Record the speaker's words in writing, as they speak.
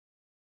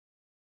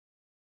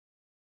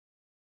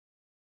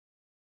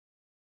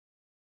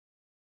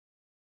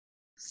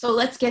So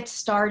let's get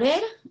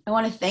started. I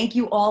want to thank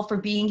you all for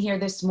being here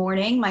this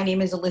morning. My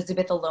name is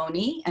Elizabeth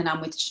Aloni, and I'm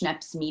with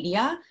Schneps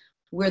Media.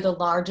 We're the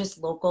largest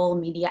local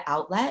media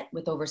outlet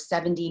with over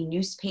 70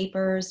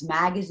 newspapers,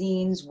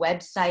 magazines,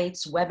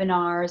 websites,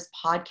 webinars,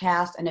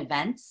 podcasts, and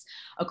events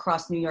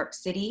across New York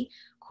City,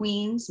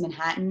 Queens,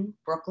 Manhattan,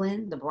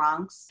 Brooklyn, the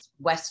Bronx,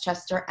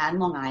 Westchester, and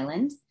Long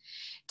Island.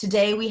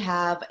 Today we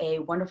have a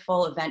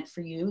wonderful event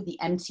for you, the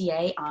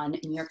MTA on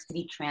New York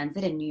City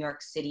Transit and New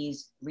York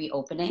City's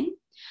reopening.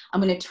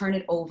 I'm going to turn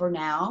it over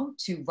now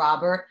to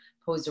Robert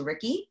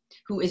Pozaricki,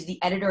 who is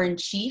the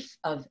editor-in-chief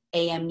of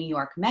AM New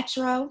York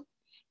Metro,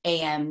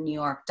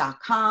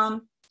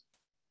 amnewyork.com,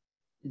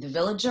 The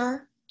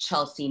Villager,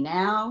 Chelsea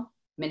Now,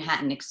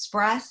 Manhattan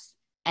Express,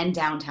 and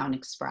Downtown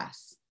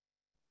Express.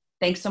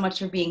 Thanks so much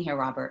for being here,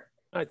 Robert.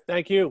 All right,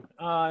 thank you.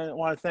 I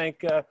want to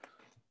thank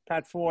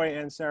Pat Foye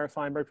and Sarah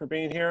Feinberg for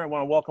being here. I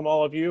want to welcome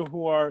all of you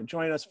who are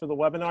joining us for the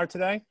webinar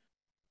today,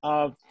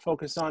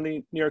 focused on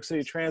the New York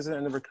City Transit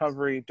and the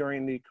recovery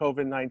during the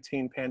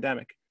COVID-19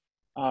 pandemic.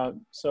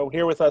 So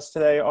here with us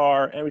today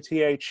are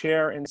MTA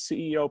Chair and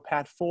CEO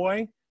Pat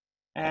Foye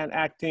and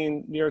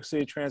Acting New York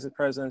City Transit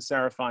President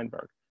Sarah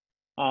Feinberg.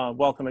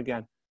 Welcome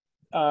again.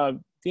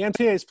 The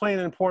MTA is playing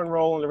an important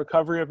role in the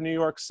recovery of New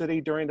York City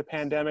during the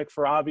pandemic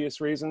for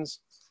obvious reasons.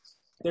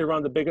 They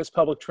run the biggest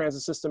public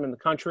transit system in the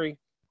country.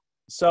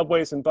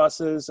 Subways and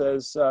buses,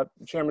 as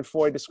Chairman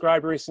Foye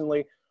described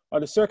recently,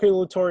 are the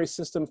circulatory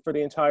system for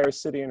the entire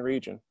city and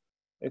region.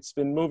 It's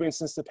been moving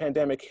since the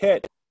pandemic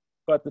hit,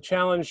 but the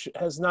challenge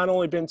has not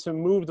only been to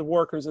move the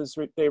workers as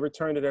they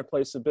return to their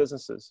place of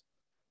businesses,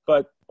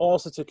 but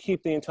also to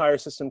keep the entire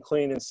system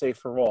clean and safe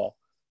for all.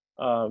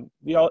 The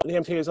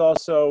MTA has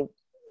also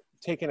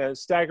taken a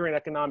staggering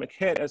economic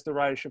hit as the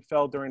ridership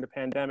fell during the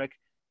pandemic,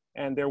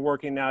 and they're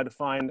working now to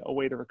find a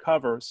way to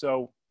recover.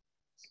 So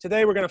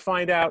today we're going to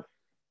find out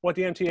what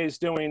the MTA is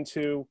doing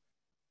to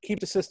keep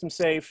the system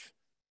safe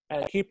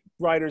and keep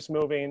riders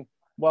moving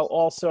while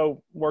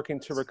also working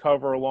to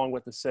recover along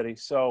with the city.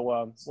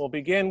 So we'll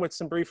begin with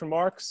some brief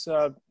remarks.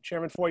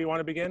 Chairman Foye, you want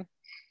to begin?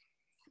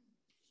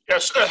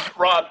 Yes,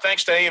 Rob,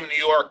 thanks to AM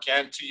New York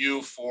and to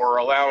you for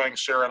allowing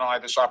Sarah and I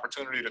this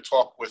opportunity to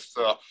talk with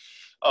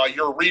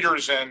your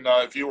readers and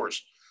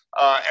viewers.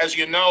 As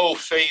you know,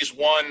 phase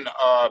one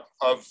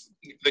of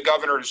the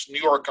governor's New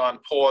York on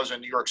pause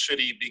in New York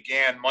City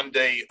began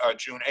Monday,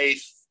 June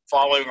 8th,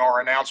 following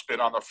our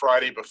announcement on the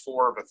Friday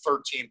before of a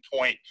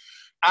 13-point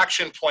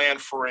action plan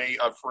for a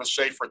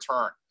safe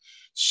return.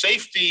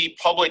 Safety,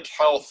 public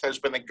health has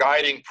been the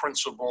guiding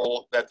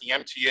principle that the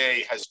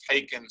MTA has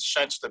taken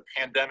since the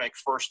pandemic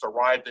first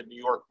arrived in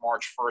New York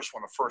March 1st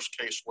when the first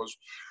case was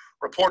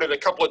reported. A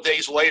couple of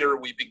days later,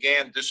 we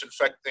began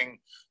disinfecting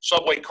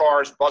subway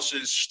cars,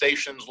 buses,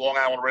 stations, Long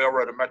Island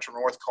Railroad and Metro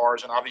North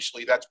cars, and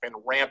obviously that's been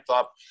ramped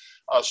up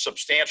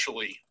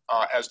substantially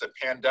as the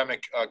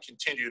pandemic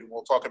continued.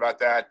 We'll talk about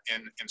that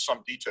in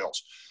some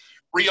details.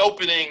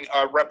 Reopening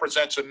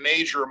represents a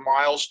major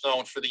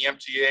milestone for the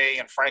MTA,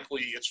 and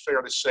frankly, it's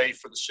fair to say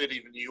for the city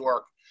of New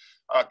York.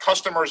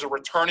 Customers are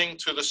returning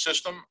to the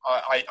system,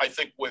 I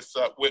think, with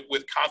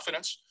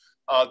confidence.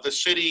 The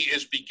city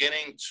is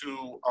beginning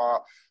to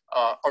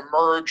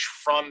emerge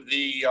from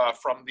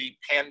the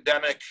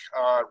pandemic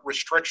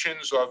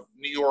restrictions of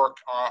New York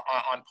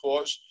on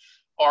pause.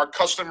 Our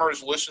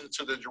customers listened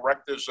to the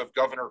directives of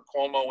Governor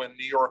Cuomo in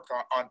New York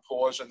on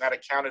pause, and that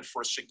accounted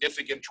for a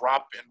significant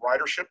drop in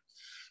ridership.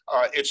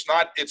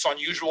 It's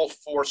unusual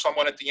for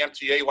someone at the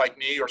MTA like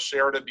me or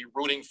Sarah to be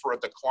rooting for a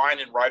decline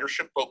in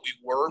ridership, but we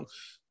were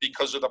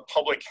because of the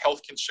public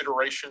health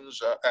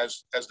considerations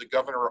as the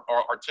governor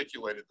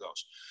articulated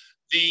those.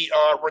 The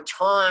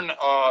return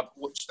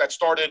that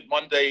started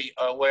Monday,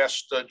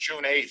 last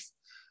June 8th,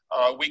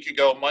 a week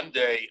ago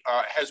Monday,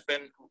 has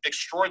been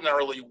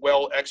extraordinarily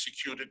well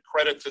executed.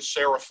 Credit to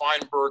Sarah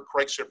Feinberg,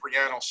 Craig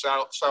Cipriano,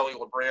 Sally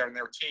LeBrere, and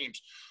their teams,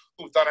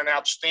 who've done an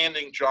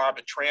outstanding job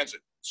at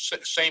transit.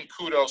 Same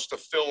kudos to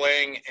Phil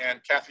Lang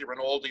and Kathy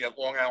Rinaldi at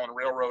Long Island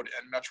Railroad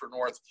and Metro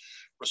North,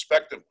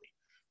 respectively.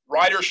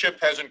 Ridership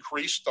has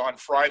increased. On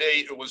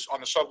Friday, it was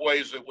on the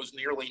subways, it was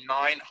nearly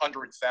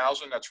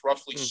 900,000. That's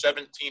roughly 17%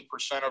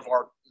 of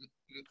our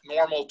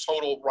normal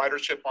total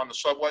ridership on the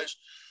subways.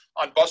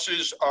 On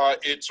buses,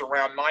 it's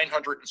around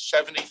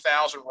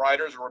 970,000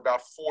 riders, or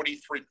about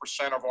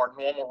 43% of our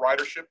normal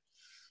ridership.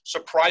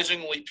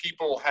 Surprisingly,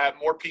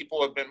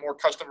 more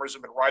customers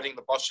have been riding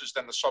the buses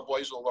than the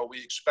subways, although we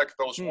expect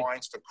those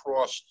lines to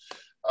cross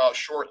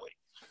shortly.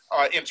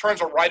 In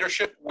terms of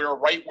ridership, we're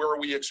right where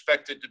we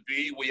expected to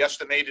be. We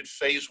estimated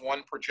phase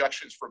one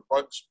projections for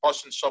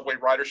bus and subway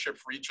ridership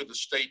for each of the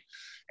state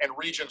and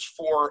region's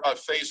 4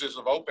 phases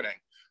of opening.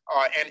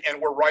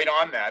 And we're right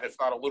on that, if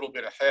not a little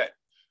bit ahead.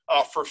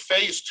 For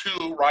phase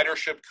two,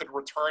 ridership could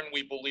return,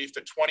 we believe,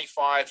 to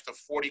 25 to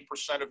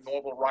 40% of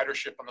normal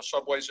ridership on the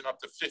subways and up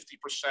to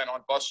 50%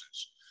 on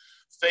buses.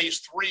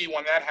 Phase three,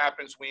 when that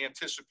happens, we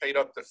anticipate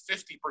up to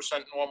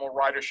 50% normal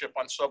ridership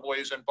on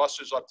subways and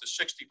buses up to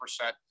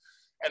 60%.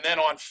 And then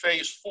on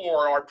phase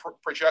four, our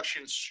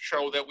projections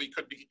show that we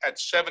could be at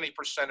 70%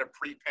 of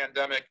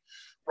pre-pandemic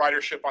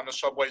ridership on the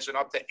subways and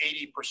up to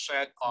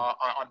 80%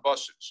 on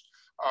buses.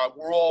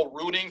 We're all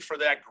rooting for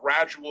that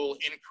gradual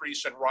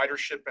increase in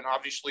ridership, and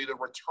obviously the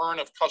return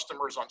of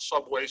customers on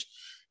subways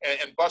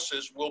and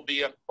buses will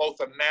be both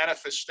a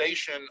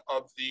manifestation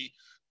of the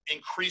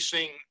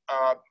increasing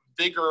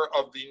vigor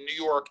of the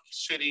New York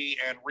City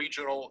and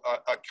regional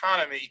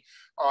economy,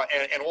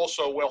 and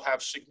also will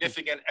have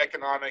significant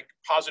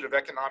positive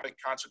economic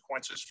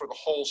consequences for the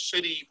whole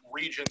city,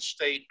 region,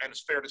 state, and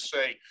it's fair to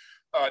say,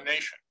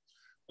 nation.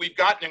 We've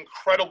gotten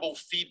incredible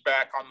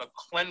feedback on the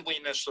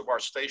cleanliness of our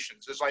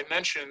stations. As I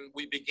mentioned,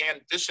 we began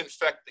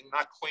disinfecting,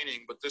 not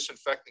cleaning, but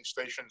disinfecting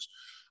stations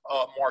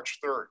March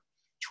 3rd.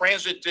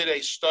 Transit did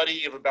a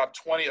survey of about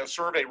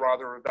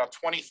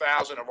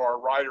 20,000 of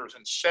our riders,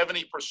 and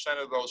 70%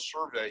 of those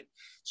surveyed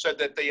said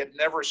that they had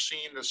never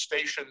seen the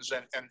stations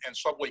and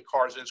subway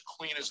cars as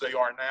clean as they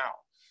are now.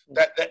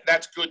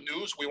 That's good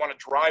news. We want to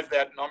drive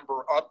that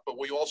number up, but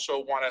we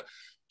also want to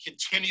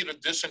continue to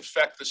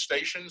disinfect the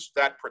stations.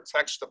 That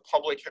protects the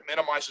public,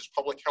 minimizes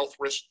public health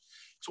risk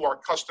to our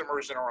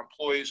customers and our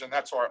employees, and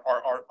that's our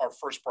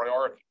first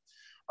priority.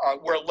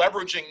 We're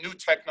leveraging new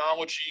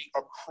technology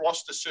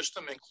across the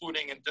system,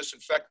 including in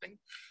disinfecting.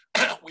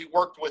 We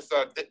worked with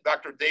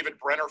Dr. David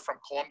Brenner from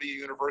Columbia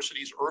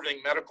University's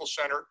Irving Medical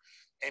Center,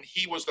 and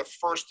he was the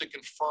first to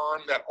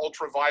confirm that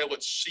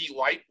ultraviolet C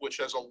light, which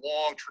has a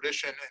long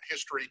tradition and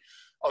history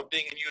of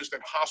being used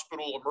in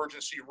hospital,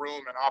 emergency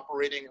room, and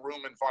operating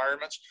room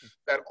environments,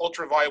 that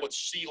ultraviolet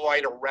C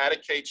light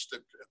eradicates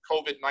the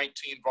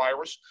COVID-19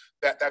 virus.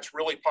 That's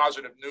really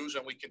positive news,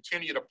 and we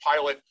continue to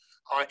pilot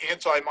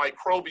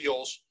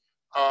antimicrobials,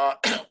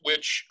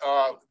 which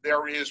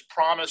there is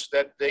promise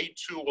that they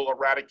too will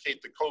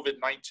eradicate the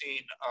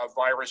COVID-19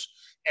 virus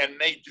and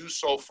may do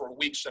so for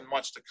weeks and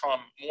months to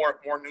come.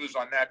 More news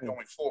on that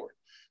going forward.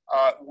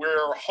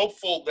 We're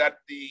hopeful that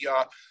the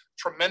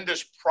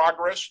tremendous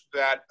progress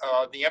that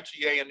the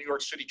MTA and New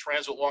York City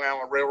Transit, Long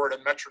Island Railroad,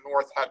 and Metro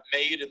North have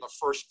made in the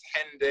first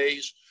 10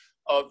 days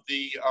of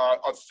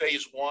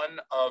phase one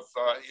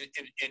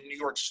in New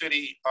York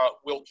City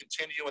will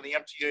continue, and the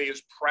MTA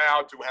is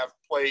proud to have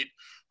played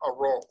a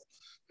role.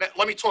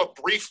 Let me talk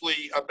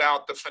briefly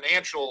about the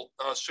financial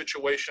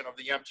situation of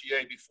the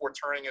MTA before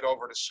turning it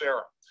over to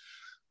Sarah.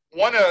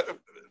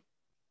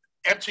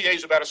 MTA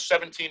is about a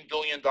 $17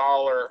 billion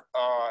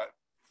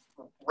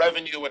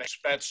revenue and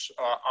expense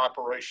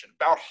operation.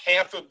 About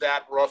half of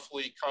that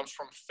roughly comes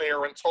from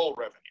fare and toll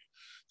revenue.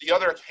 The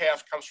other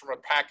half comes from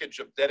a package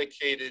of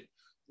dedicated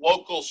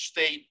local,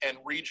 state, and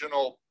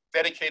regional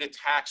dedicated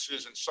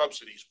taxes and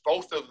subsidies.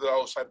 Both of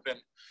those have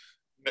been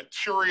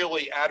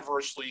materially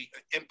adversely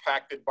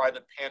impacted by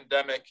the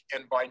pandemic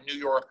and by New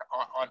York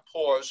on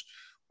pause,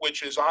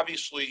 which has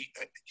obviously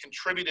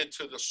contributed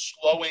to the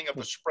slowing of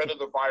the spread of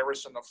the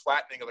virus and the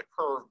flattening of the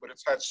curve, but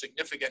it's had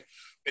significant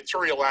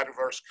material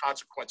adverse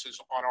consequences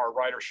on our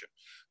ridership.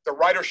 The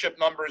ridership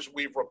numbers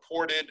we've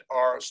reported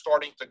are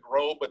starting to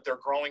grow, but they're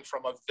growing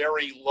from a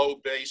very low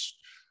base.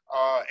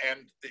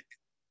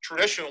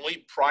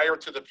 Traditionally, prior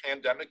to the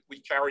pandemic,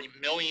 we carry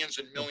millions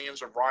and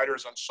millions of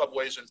riders on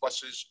subways and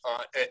buses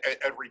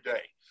every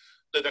day.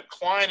 The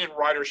decline in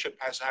ridership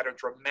has had a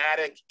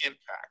dramatic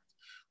impact.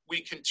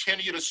 We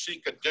continue to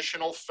seek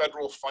additional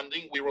federal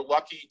funding. We were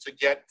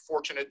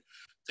fortunate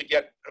to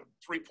get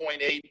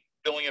 3.8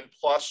 billion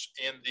plus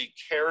in the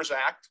CARES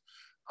Act,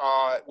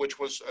 which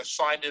was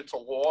signed into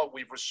law.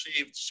 We've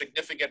received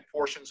significant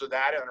portions of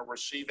that and are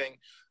receiving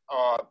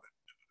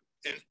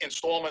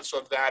installments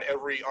of that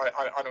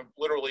on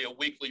literally a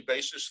weekly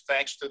basis,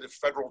 thanks to the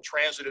Federal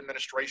Transit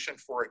Administration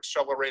for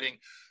accelerating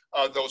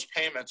those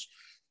payments.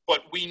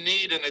 But we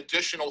need an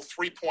additional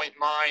 $3.9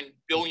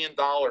 billion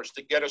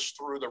to get us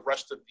through the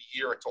rest of the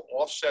year to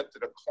offset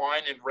the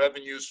decline in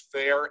revenues,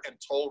 fare and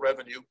toll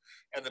revenue,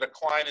 and the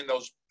decline in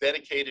those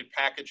dedicated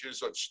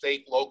packages of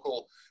state,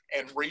 local,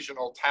 and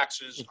regional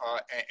taxes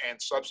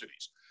and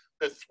subsidies.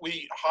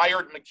 We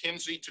hired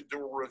McKinsey to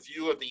do a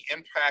review of the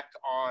impact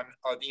on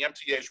the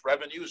MTA's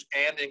revenues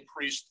and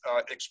increased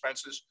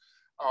expenses.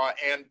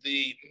 And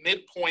the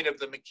midpoint of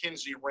the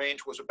McKinsey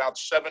range was about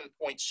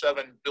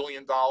 $7.7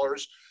 billion.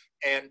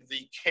 And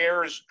the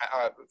CARES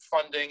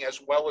funding, as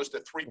well as the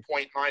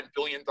 $3.9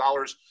 billion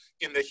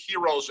in the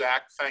HEROES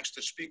Act, thanks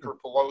to Speaker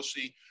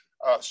Pelosi,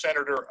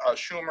 Senator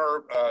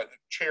Schumer,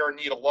 Chair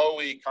Nita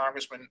Lowey,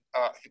 Congressman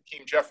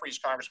Hakeem Jeffries,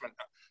 Congressman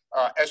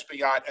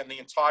Espaillat, and the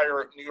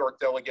entire New York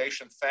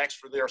delegation, thanks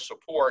for their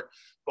support.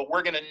 But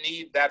we're going to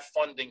need that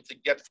funding to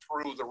get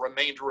through the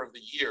remainder of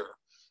the year.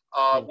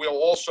 We'll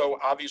also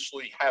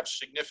obviously have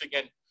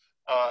significant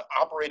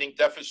operating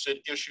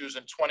deficit issues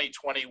in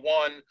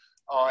 2021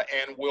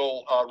 and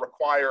will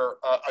require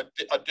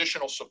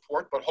additional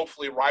support, but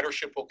hopefully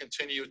ridership will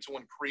continue to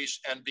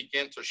increase and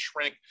begin to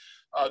shrink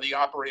the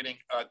operating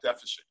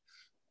deficit.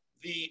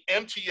 The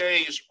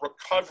MTA's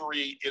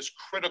recovery is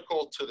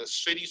critical to the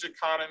city's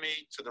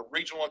economy, to the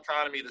regional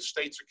economy, the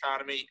state's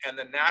economy, and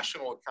the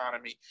national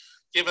economy,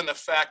 given the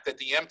fact that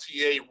the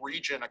MTA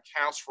region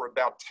accounts for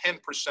about 10%,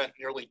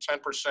 nearly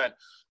 10%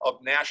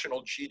 of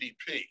national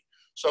GDP.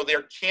 So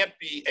there can't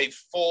be a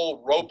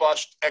full,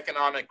 robust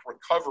economic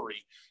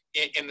recovery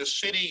in the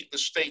city, the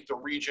state, the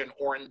region,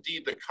 or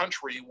indeed the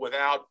country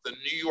without the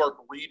New York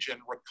region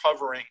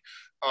recovering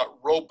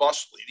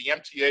robustly. The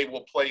MTA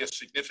will play a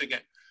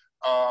significant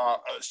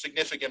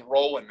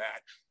role in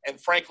that. And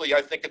frankly,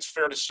 I think it's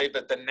fair to say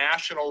that the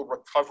national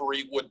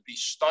recovery would be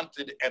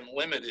stunted and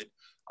limited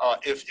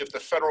if the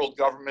federal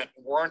government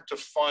weren't to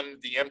fund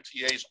the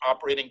MTA's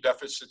operating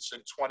deficits in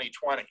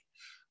 2020.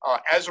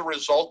 As a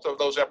result of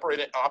those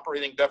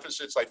operating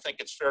deficits, I think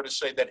it's fair to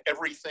say that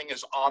everything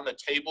is on the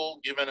table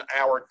given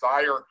our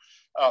dire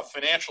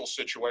financial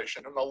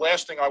situation. And the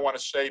last thing I want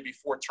to say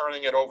before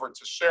turning it over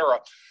to Sarah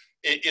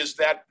is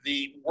that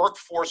the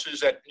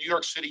workforces at New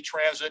York City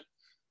Transit,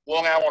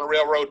 Long Island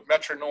Railroad,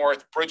 Metro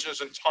North,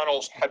 bridges and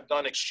tunnels have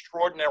done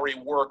extraordinary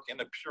work in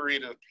the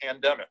period of the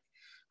pandemic.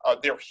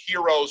 They're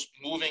heroes,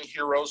 moving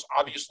heroes.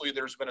 Obviously,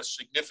 there's been a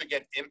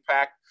significant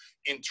impact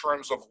in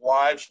terms of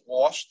lives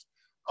lost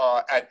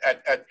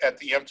at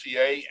the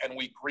MTA, and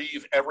we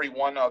grieve every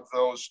one of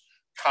those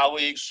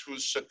colleagues who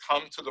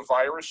succumbed to the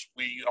virus.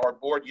 Our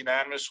board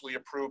unanimously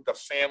approved a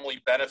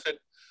family benefit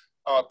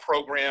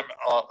program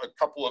a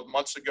couple of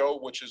months ago,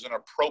 which is an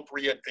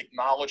appropriate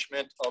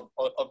acknowledgement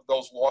of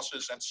those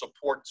losses and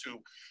support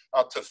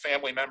to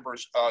family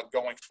members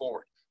going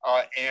forward.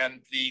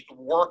 And the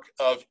work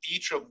of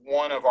each of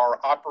one of our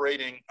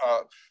operating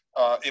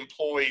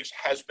employees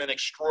has been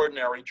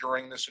extraordinary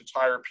during this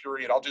entire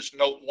period. I'll just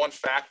note one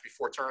fact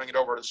before turning it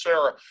over to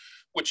Sarah,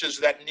 which is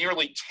that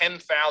nearly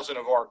 10,000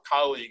 of our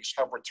colleagues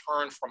have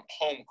returned from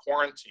home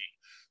quarantine.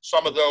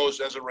 Some of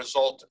those as a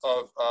result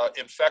of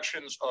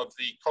infections of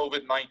the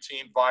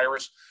COVID-19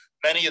 virus,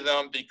 many of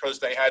them because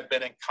they had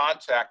been in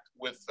contact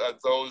with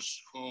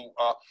those who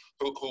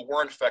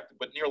were infected,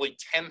 but nearly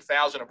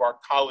 10,000 of our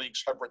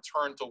colleagues have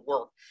returned to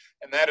work.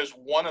 And that is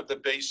one of the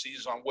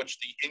bases on which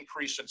the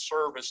increase in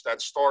service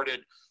that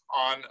started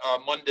on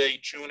Monday,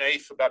 June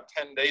 8th, about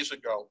 10 days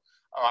ago,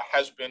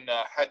 has been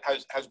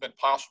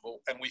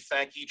possible. And we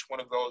thank each one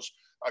of those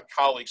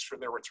colleagues for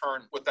their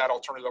return. With that, I'll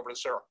turn it over to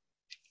Sarah.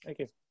 Thank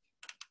you.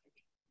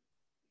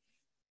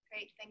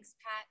 Great, thanks,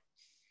 Pat.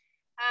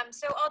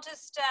 So I'll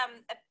just,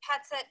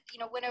 Pat said,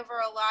 went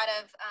over a lot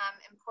of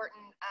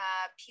important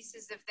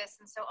pieces of this,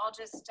 and so I'll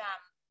just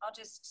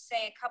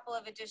say a couple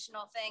of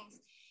additional things.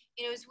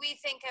 As we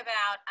think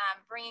about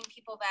bringing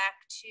people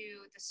back to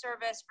the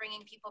service,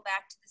 bringing people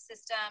back to the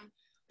system,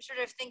 we're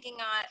sort of thinking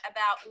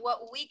about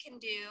what we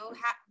can do,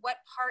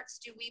 what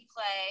parts do we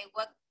play,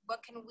 what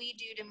can we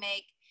do to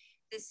make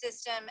the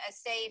system as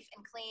safe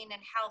and clean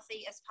and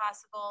healthy as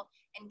possible,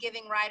 and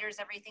giving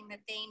riders everything that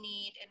they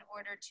need in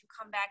order to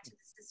come back to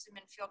the system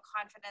and feel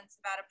confidence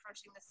about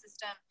approaching the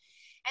system.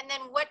 And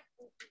then what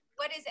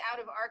is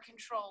out of our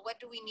control? What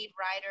do we need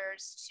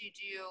riders to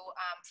do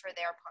for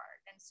their part?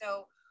 And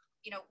so,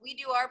 we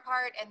do our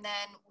part, and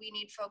then we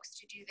need folks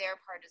to do their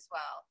part as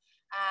well.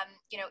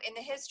 In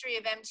the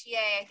history of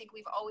MTA, I think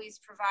we've always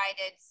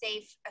provided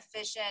safe,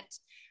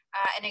 efficient,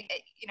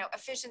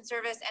 efficient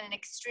service and an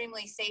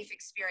extremely safe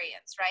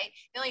experience, right?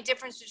 The only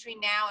difference between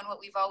now and what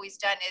we've always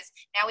done is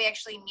now we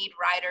actually need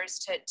riders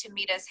to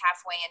meet us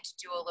halfway and to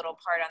do a little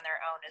part on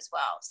their own as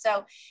well.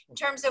 So in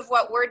terms of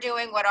what we're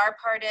doing, what our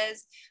part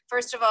is,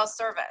 first of all,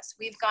 service.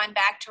 We've gone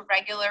back to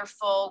regular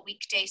full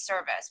weekday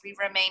service. We've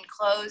remained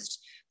closed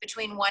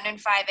between 1 and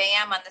 5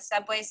 a.m. on the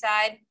subway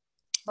side,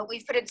 but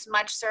we've put as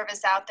much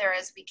service out there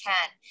as we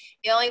can.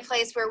 The only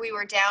place where we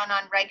were down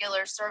on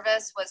regular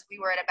service was we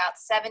were at about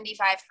 75%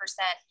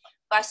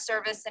 bus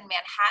service in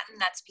Manhattan.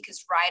 That's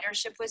because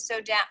ridership was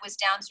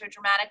down so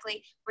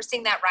dramatically. We're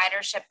seeing that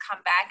ridership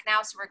come back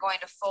now, so we're going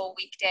to full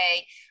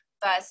weekday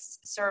bus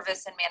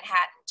service in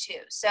Manhattan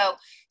too. So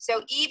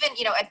even,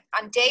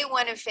 on day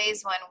one of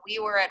phase one, we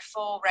were at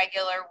full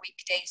regular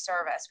weekday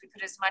service. We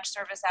put as much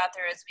service out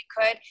there as we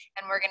could,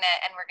 and we're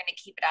gonna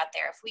keep it out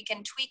there. If we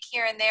can tweak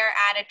here and there,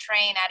 add a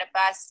train, add a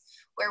bus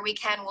where we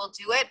can, we'll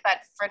do it.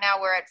 But for now,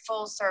 we're at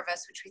full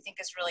service, which we think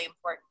is really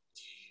important.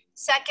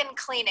 Second,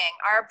 cleaning.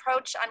 Our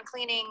approach on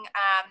cleaning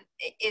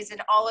is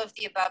an all of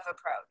the above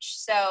approach.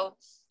 So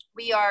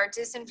we are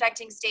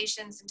disinfecting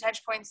stations and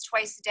touch points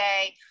twice a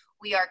day.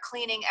 We are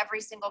cleaning every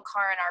single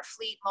car in our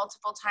fleet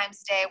multiple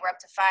times a day. We're up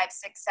to 5,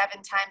 6,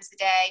 7 times a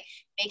day,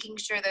 making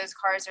sure those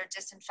cars are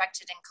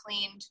disinfected and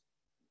cleaned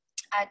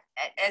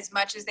as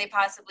much as they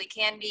possibly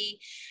can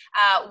be.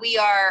 We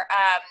are,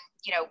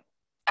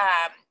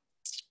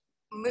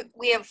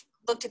 we have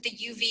looked at the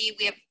UV.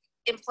 We have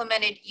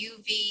implemented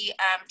UV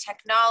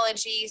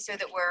technology so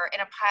that we're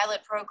in a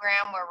pilot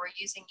program where we're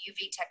using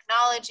UV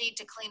technology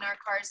to clean our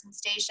cars and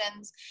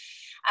stations.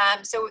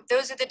 So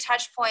those are the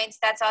touch points.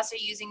 That's also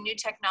using new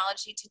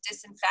technology to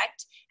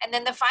disinfect. And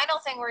then the final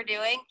thing we're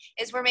doing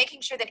is we're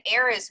making sure that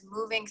air is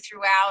moving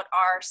throughout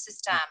our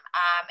system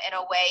in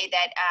a way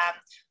that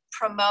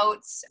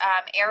promotes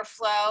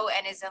airflow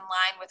and is in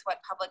line with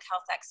what public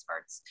health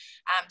experts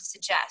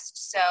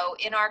suggest. So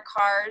in our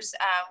cars,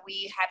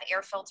 we have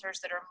air filters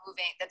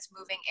that's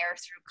moving air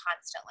through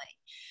constantly.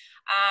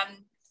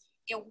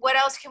 what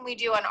else can we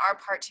do on our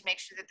part to make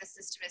sure that the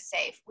system is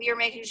safe? We are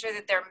making sure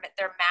that there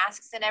are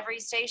masks in every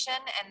station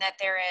and that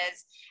there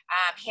is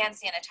hand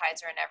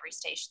sanitizer in every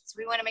station. So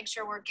we want to make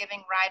sure we're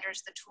giving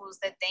riders the tools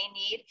that they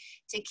need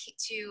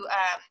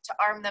to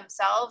arm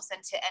themselves and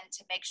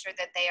to make sure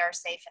that they are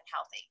safe and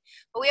healthy.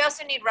 But we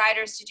also need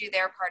riders to do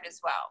their part as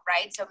well,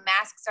 right? So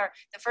masks are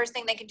the first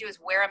thing they can do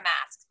is wear a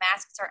mask.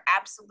 Masks are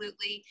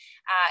absolutely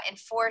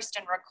enforced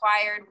and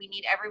required. We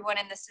need everyone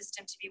in the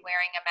system to be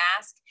wearing a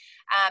mask.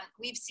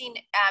 We've seen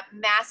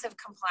massive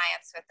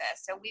compliance with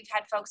this. So we've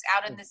had folks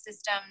out in the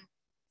system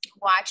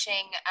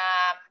watching,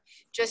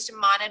 just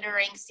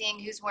monitoring, seeing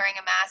who's wearing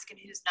a mask and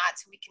who's not,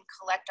 so we can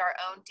collect our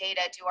own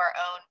data, do our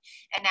own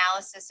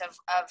analysis of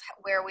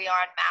where we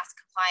are in mask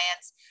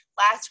compliance.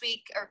 Last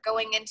week, or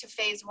going into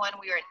phase 1,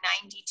 we were at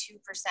 92%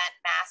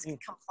 mask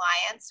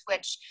compliance,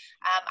 which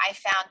I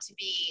found to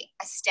be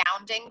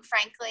astounding,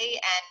 frankly,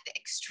 and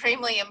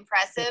extremely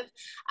impressive.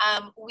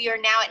 We are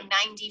now at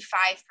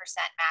 95%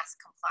 mask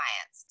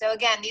compliance. So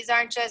again, these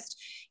aren't just,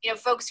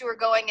 folks who are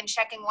going and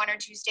checking 1 or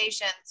 2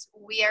 stations.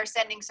 We are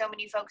sending so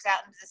many folks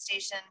out into the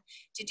station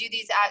to do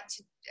these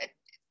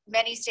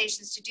many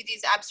stations to do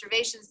these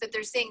observations that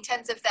they're seeing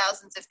tens of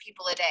thousands of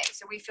people a day.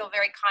 So we feel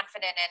very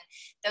confident in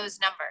those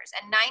numbers.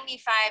 And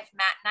 95%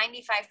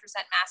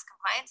 mask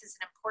compliance is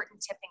an important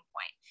tipping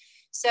point.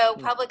 So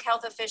public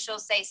health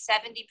officials say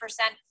 70%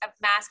 of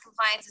mask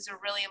compliance is a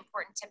really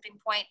important tipping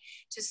point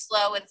to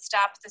slow and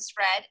stop the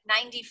spread.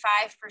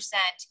 95%,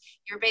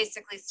 you're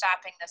basically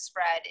stopping the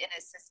spread in a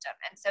system.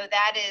 And so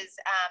that is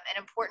an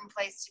important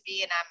place to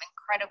be. And I'm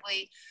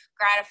incredibly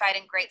gratified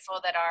and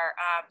grateful that our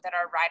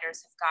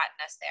riders have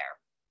gotten us there.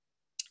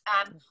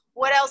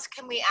 What else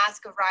can we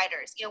ask of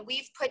riders?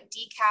 We've put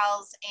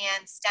decals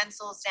and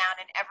stencils down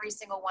in every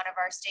single one of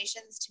our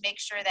stations to make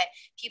sure that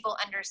people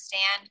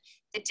understand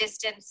the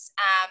distance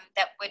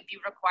that would be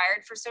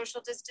required for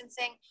social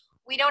distancing.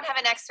 We don't have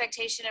an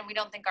expectation, and we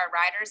don't think our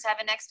riders have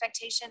an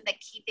expectation,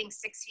 that keeping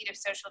 6 feet of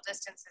social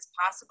distance is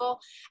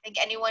possible. I think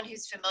anyone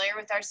who's familiar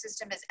with our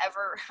system has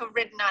ever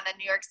ridden on a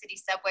New York City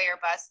subway or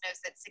bus knows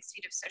that 6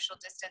 feet of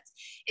social distance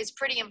is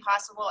pretty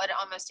impossible at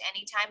almost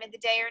any time of the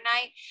day or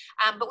night.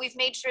 But we've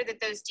made sure that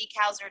those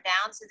decals are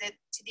down so that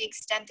to the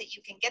extent that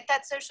you can get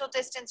that social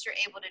distance, you're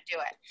able to do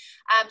it.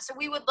 So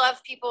we would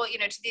love people,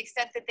 to the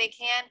extent that they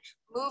can,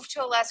 move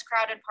to a less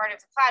crowded part of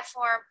the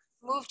platform,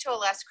 move to a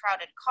less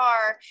crowded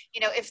car.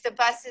 If the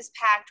bus is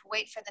packed,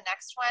 wait for the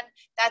next one.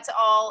 That's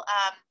all,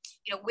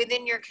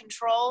 within your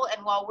control.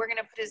 And while we're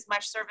going to put as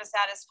much service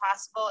out as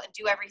possible and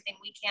do everything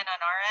we can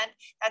on our end,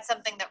 that's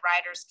something that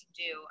riders can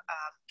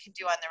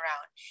do on their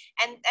own.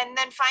 And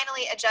then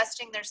finally,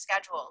 adjusting their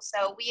schedule.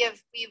 So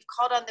we've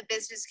called on the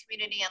business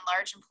community and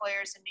large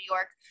employers in New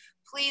York.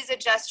 Please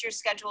adjust your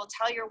schedule.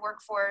 Tell your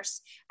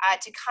workforce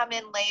to come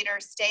in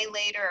later, stay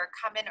later, or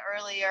come in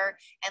earlier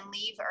and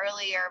leave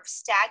earlier.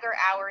 Stagger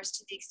hours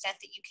to the extent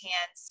that you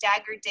can.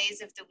 Stagger days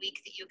of the week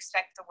that you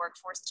expect the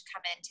workforce to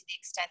come in to the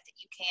extent that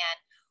you can.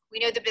 We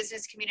know the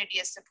business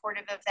community is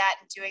supportive of that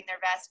and doing their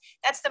best.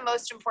 That's the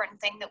most important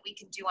thing that we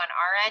can do on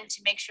our end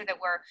to make sure that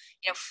we're,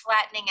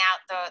 flattening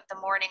out the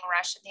morning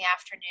rush and the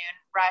afternoon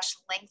rush,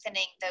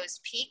 lengthening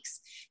those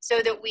peaks so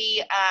that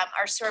we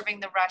are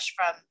serving the rush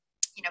from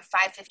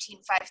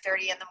 5:15,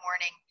 5:30 in the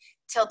morning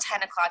till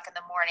 10 o'clock in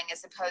the morning,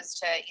 as opposed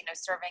to,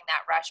 serving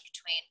that rush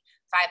between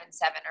 5 and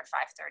 7 or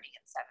 5:30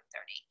 and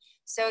 7:30.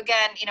 So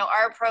again,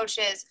 our approach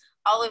is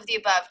all of the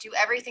above. Do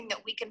everything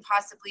that we can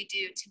possibly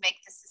do to make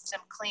the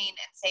system clean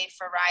and safe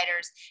for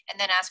riders, and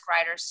then ask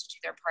riders to do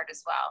their part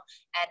as well.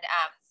 And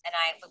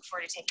I look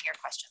forward to taking your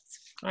questions.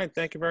 All right,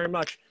 thank you very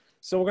much.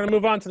 So we're going to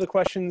move on to the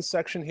questions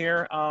section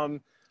here.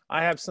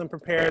 I have some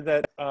prepared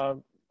that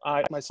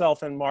I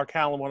myself and Mark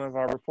Hallam, one of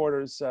our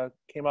reporters,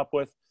 came up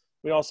with.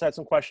 We also had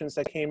some questions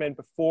that came in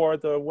before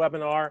the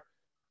webinar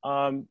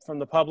from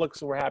the public,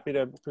 so we're happy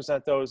to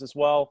present those as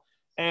well.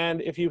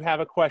 And if you have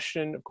a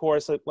question, of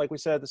course, like we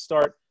said at the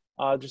start,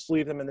 just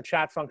leave them in the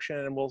chat function,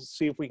 and we'll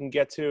see if we can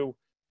get to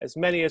as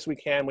many as we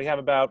can. We have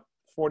about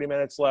 40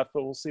 minutes left,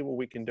 but we'll see what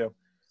we can do.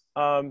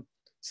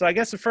 So I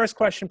guess the first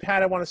question,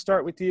 Pat, I want to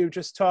start with you,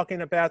 just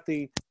talking about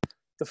the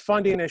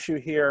funding issue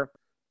here.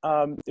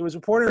 It was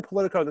reported in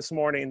Politico this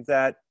morning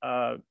that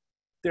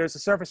there's a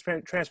surface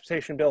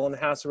transportation bill in the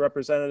House of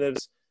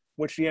Representatives,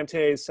 which the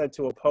MTA is said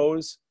to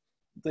oppose.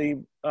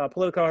 The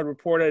Politico had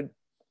reported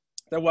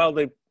that while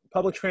the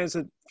public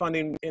transit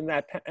funding in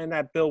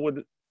that bill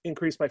would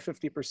increase by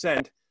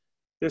 50%,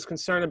 there's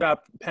concern about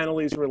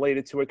penalties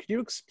related to it. Could you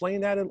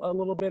explain that a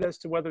little bit as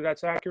to whether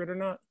that's accurate or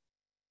not?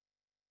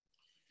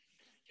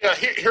 Yeah,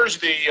 here's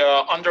the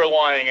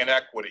underlying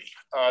inequity.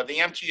 The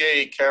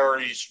MTA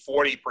carries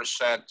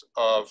 40%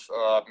 of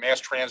mass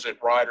transit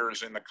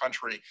riders in the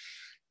country.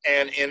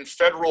 And in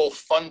federal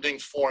funding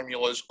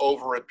formulas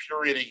over a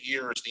period of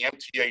years, the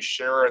MTA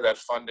share of that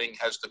funding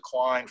has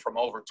declined from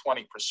over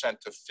 20%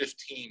 to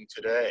 15%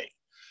 today.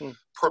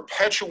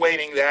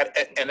 Perpetuating that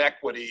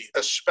inequity,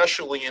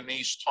 especially in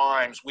these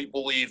times, we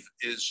believe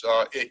is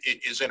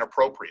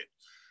inappropriate.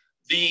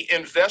 The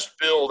Invest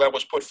bill that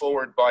was put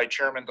forward by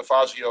Chairman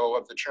DeFazio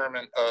of the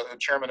chairman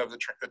of the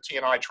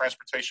T&I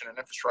Transportation and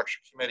Infrastructure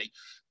Committee,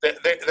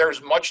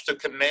 there's much to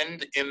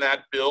commend in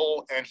that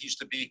bill, and he's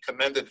to be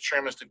commended. The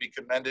chairman is to be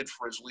commended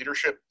for his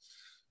leadership.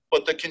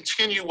 But the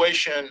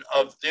continuation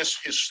of this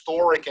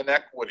historic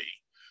inequity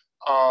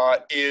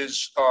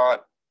is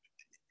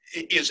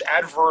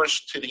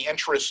adverse to the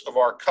interests of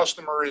our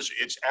customers.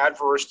 It's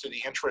adverse to the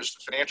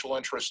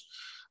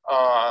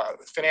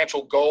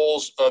financial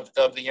goals of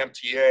the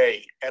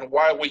MTA. And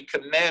while we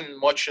commend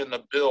much in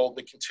the bill,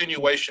 the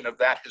continuation of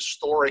that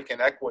historic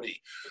inequity,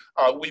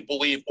 we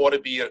believe ought to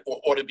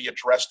be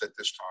addressed at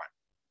this time.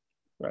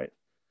 Right.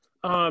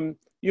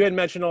 You had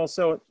mentioned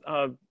also,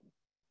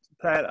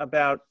 Pat,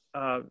 about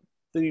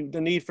the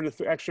need for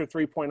the extra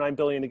 $3.9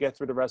 billion to get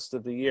through the rest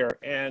of the year.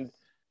 And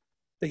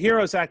the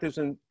HEROES Act has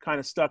been kind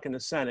of stuck in the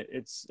Senate.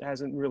 It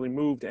hasn't really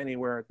moved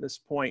anywhere at this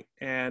point,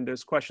 and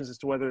there's questions as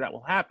to whether that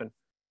will happen.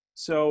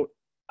 So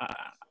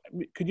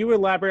could you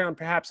elaborate on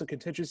perhaps a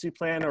contingency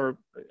plan or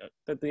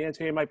that the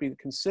NTA might be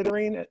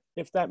considering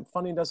if that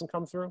funding doesn't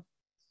come through?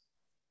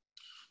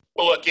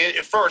 Well, look,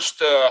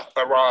 first,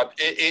 Rob,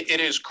 it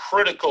is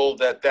critical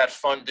that that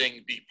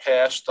funding be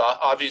passed.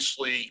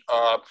 Obviously,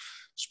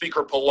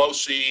 Speaker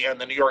Pelosi and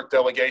the New York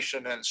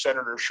delegation and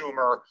Senator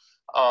Schumer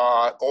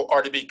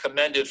are to be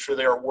commended for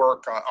their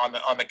work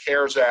on the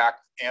CARES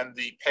Act and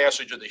the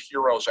passage of the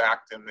HEROES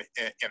Act in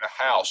the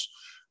House.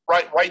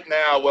 Right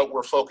now, what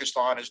we're focused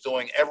on is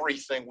doing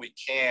everything we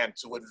can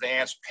to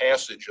advance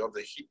passage of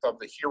the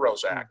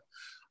HEROES Act.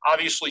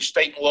 Obviously,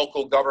 state and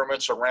local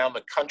governments around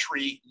the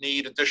country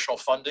need additional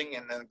funding,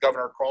 and then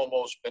Governor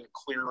Cuomo's been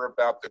clear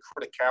about the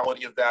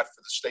criticality of that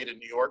for the state of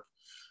New York.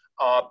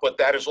 But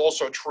that is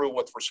also true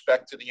with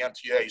respect to the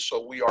MTA,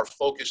 so we are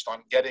focused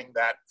on getting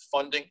that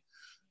funding.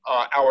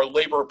 Our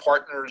labor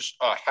partners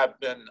have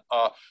been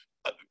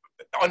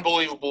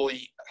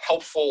unbelievably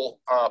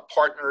helpful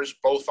partners,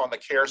 both on the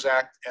CARES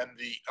Act and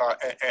the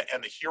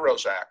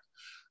HEROES Act.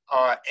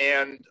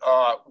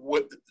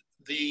 With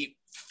the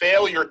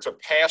failure to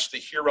pass the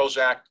HEROES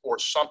Act or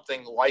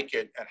something like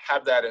it and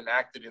have that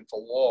enacted into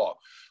law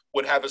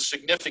would have a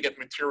significant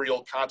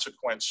material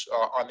consequence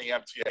on the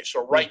MTA.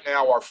 So right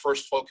now, our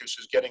first focus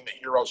is getting the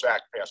HEROES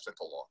Act passed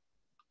into law.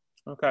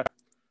 Okay,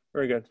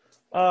 very good.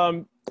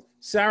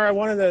 Sarah, I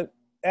wanted to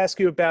ask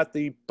you about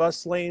the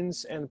bus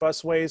lanes and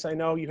busways. I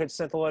know you had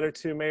sent a letter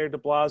to Mayor de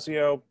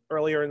Blasio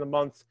earlier in the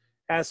month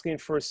asking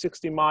for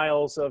 60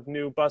 miles of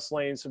new bus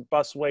lanes and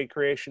busway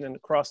creation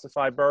across the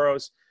 5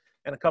 boroughs.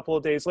 And a couple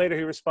of days later,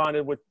 he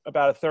responded with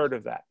about a third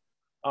of that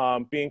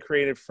being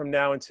created from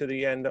now until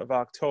the end of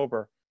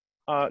October.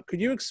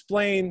 Could you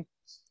explain,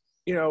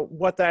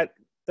 what that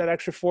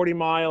extra 40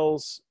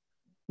 miles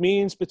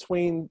means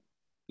between,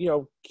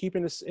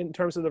 keeping this in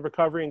terms of the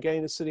recovery and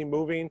getting the city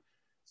moving?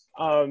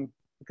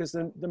 Because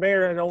the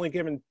mayor had only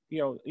given,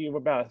 you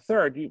about a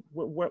third.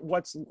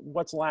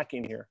 What's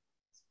lacking here?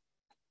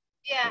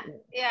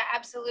 Yeah,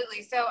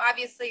 absolutely. So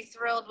obviously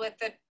thrilled with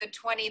the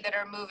 20 that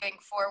are moving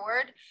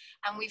forward.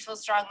 We feel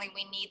strongly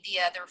we need the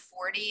other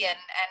 40.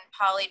 And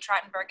Polly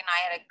Trottenberg and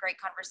I had a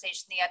great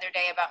conversation the other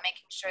day about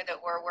making sure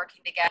that we're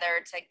working together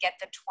to get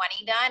the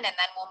 20 done, and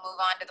then we'll move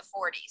on to the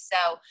 40.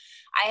 So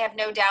I have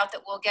no doubt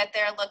that we'll get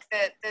there. Look,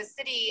 the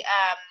city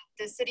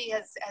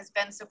has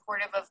been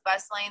supportive of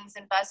bus lanes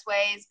and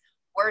busways.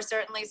 We're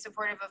certainly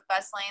supportive of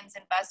bus lanes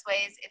and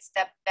busways. It's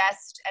the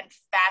best and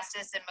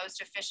fastest and most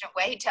efficient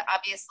way to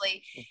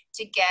obviously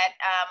to get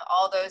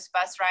all those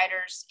bus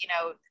riders,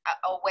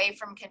 away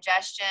from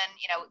congestion,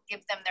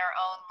 give them their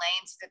own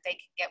lane so that they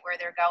can get where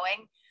they're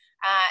going.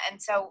 And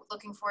so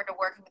looking forward to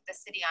working with the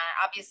city on it.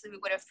 Obviously, we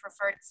would have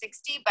preferred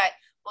 60, but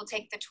we'll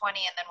take the 20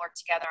 and then work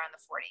together on the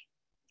 40.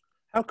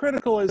 How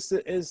critical is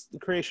the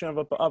creation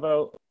of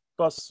a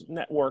bus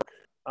network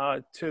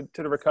to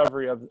the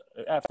recovery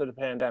after the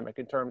pandemic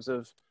in terms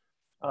of,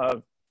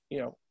 have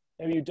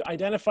you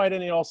identified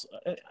any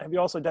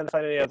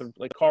other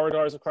like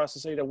corridors across the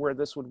state where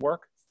this would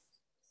work?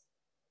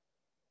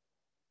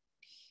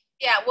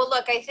 Yeah, well,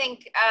 look, I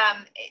think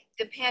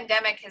the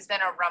pandemic has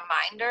been a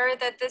reminder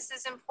that this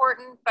is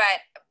important,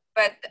 but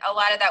a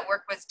lot of that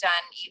work was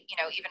done,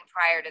 even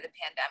prior to the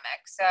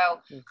pandemic. So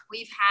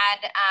we've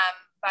had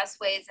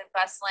busways and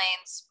bus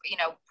lanes,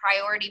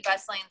 priority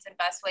bus lanes and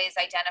busways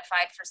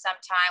identified for some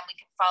time. We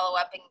can follow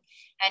up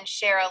and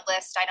share a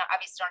list. I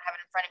obviously don't have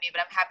it in front of me, but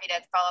I'm happy to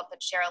follow up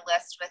and share a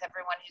list with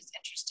everyone who's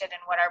interested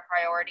in what our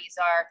priorities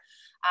are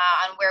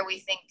on where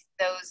we think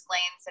those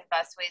lanes and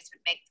busways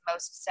would make the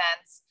most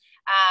sense.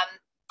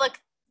 Look,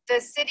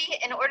 the city,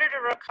 in order to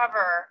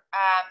recover,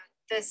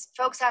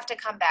 folks have to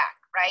come back,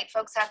 right?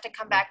 Folks have to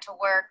come back to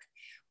work.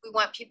 We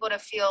want people to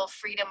feel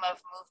freedom of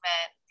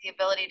movement, the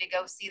ability to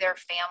go see their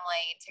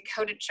family, to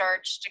go to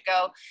church, to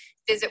go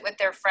visit with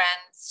their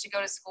friends, to go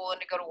to school and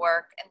to go to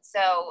work. And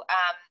so,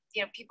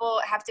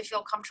 people have to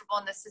feel comfortable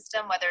in the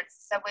system, whether it's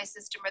the subway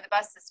system or the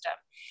bus system.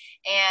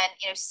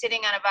 And,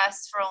 sitting on a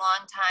bus for a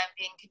long time,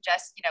 being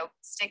congested,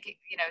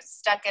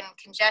 stuck in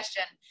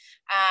congestion,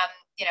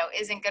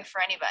 isn't good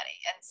for anybody.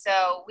 And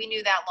so we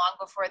knew that long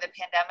before the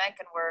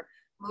pandemic, and we're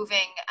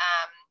moving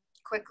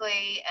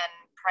quickly and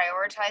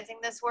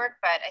prioritizing this work,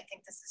 but I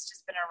think this has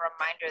just been a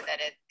reminder that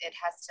it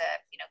has to,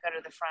 go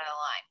to the front of the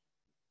line.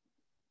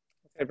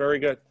 Okay, very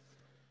good.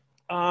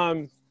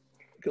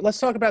 Let's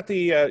talk about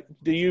the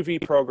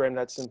UV program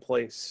that's in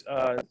place.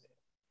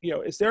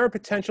 Is there a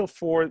potential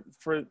for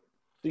the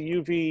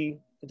UV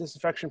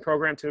disinfection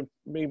program to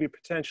maybe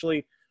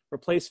potentially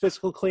replace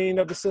physical cleaning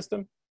of the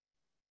system?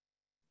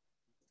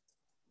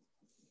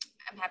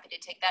 I'm happy to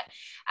take that.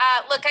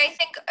 Look, I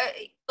think,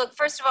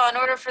 first of all, in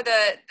order for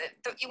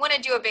you want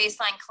to do a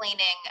baseline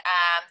cleaning,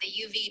 the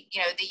UV,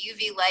 the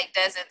UV light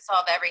doesn't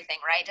solve everything,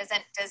 right?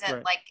 Doesn't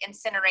Right. like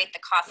incinerate the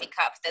coffee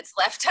cup that's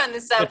left on the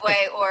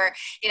subway, or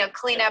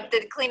clean up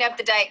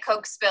the Diet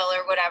Coke spill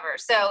or whatever.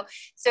 So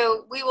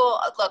we will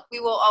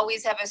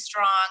always have a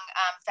strong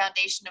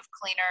foundation of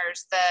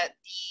cleaners. The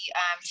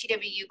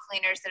TWU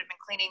cleaners that have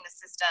been cleaning the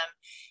system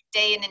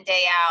day in and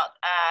day out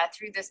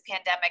through this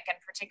pandemic, and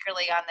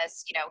particularly on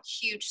this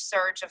huge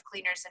surge of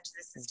cleaners into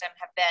the system,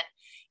 have been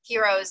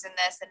heroes in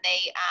this, and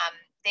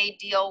they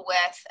deal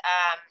with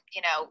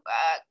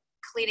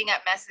cleaning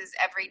up messes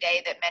every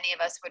day that many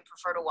of us would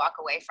prefer to walk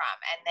away from,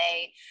 and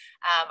they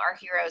are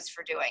heroes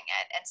for doing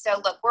it. And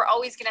so look, we're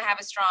always going to have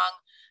a strong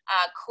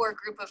core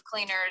group of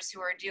cleaners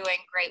who are doing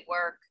great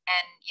work,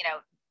 and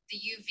the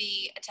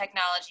UV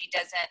technology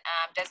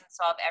doesn't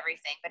solve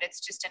everything, but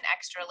it's just an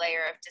extra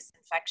layer of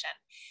disinfection.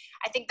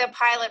 I think the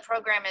pilot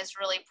program is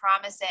really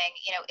promising.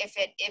 If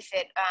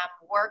it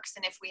works,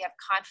 and if we have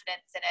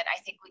confidence in it, I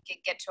think we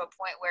could get to a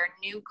point where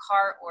new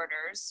car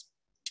orders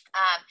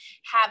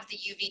have the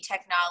UV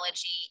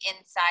technology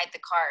inside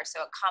the car,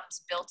 so it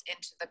comes built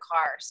into the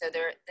car. So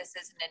this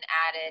isn't an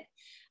added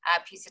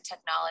piece of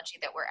technology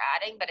that we're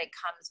adding, but it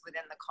comes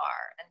within the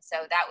car. And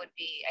so that would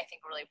be, I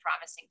think, really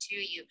promising too.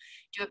 You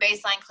do a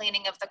baseline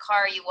cleaning of the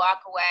car, you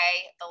walk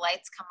away, the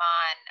lights come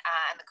on,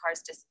 and the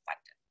car's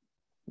disinfected.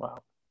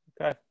 Wow.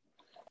 Okay.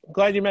 I'm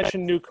glad you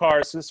mentioned new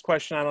cars. This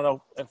question, I don't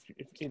know if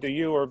either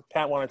you or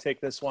Pat want to take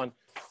this one.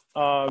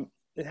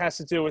 It has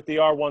to do with the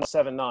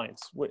R179s,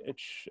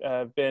 which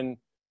have been,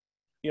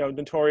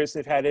 notorious.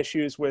 They've had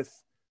issues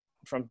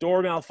from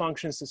door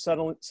malfunctions to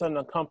sudden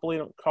uncoupling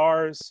of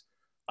cars.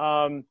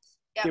 Yep.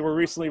 They were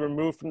recently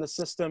removed from the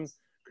system.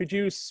 Could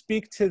you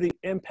speak to the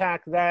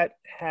impact that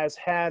has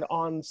had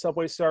on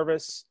subway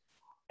service?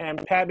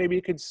 And Pat, maybe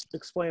you could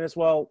explain as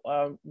well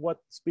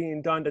what's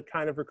being done to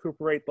kind of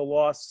recuperate the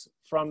loss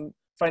from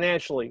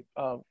financially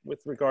with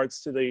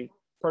regards to the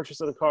purchase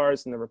of the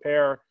cars and the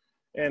repair,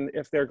 and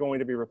if they're going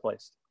to be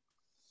replaced.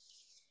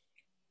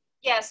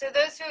 Yeah, so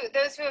those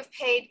who have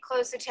paid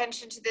close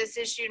attention to this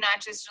issue,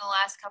 not just in the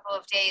last couple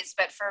of days,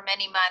 but for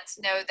many months,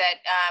 know that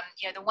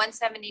the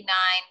 179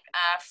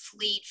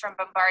 fleet from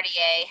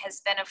Bombardier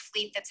has been a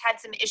fleet that's had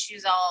some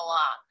issues all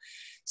along.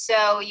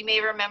 So you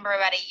may remember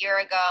about a year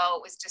ago,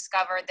 it was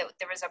discovered that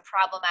there was a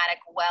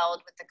problematic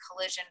weld with the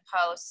collision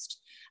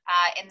post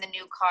in the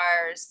new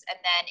cars. And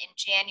then in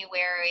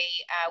January,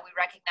 we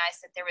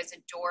recognized that there was a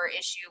door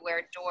issue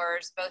where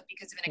doors, both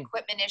because of an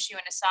equipment issue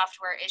and a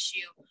software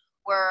issue,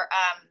 were,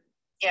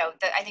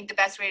 I think the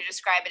best way to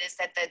describe it is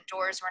that the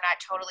doors were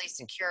not totally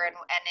secure, and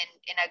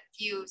in a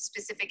few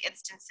specific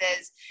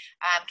instances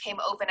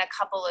came open a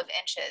couple of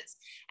inches.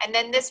 And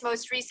then this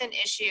most recent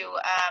issue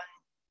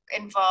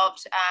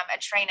involved a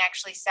train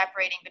actually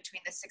separating between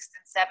the 6th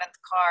and 7th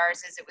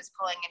cars as it was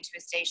pulling into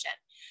a station.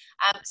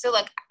 So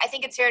look, I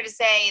think it's fair to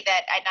say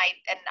that,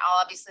 and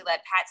I'll obviously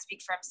let Pat speak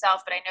for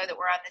himself, but I know that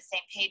we're on the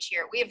same page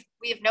here. We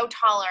have no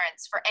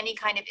tolerance for any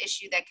kind of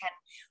issue that can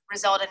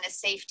result in a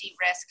safety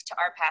risk to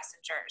our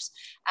passengers.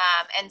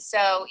 And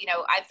so,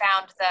 I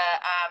found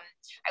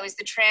I was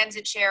the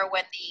transit chair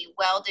when the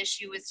weld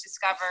issue was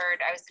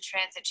discovered. I was the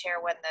transit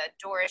chair when the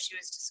door issue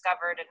was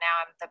discovered, and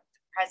now I'm the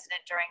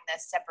president during the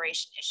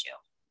separation issue.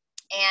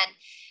 And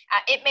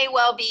it may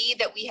well be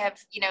that we have,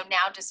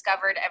 now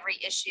discovered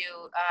every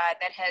issue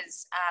that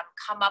has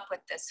come up with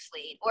this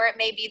fleet, or it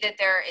may be that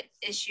there are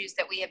issues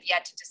that we have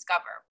yet to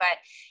discover. But,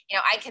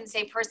 I can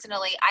say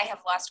personally, I have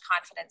lost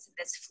confidence in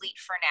this fleet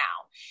for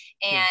now.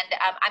 And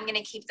I'm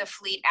going to keep the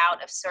fleet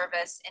out of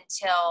service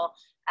until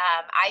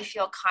I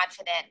feel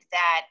confident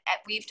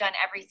that we've done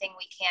everything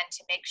we can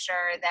to make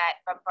sure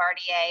that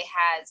Bombardier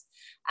has,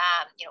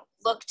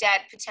 looked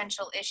at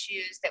potential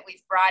issues, that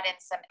we've brought in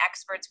some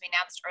experts. We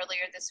announced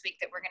earlier this week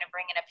that we're going to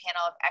bring in a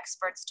panel of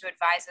experts to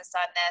advise us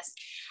on this.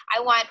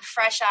 I want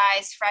fresh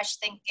eyes, fresh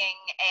thinking,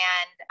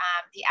 and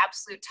the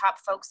absolute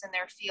top folks in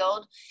their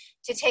field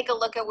to take a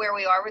look at where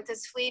we are with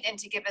this fleet and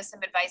to give us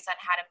some advice on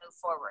how to move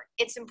forward.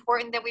 It's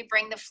important that we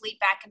bring the fleet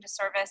back into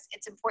service.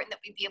 It's important that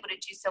we be able to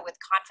do so with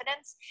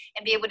confidence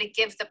and be able to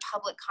give the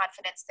public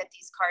confidence that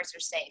these cars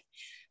are safe.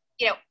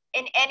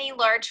 In any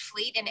large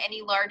fleet, in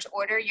any large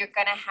order, you're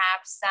going to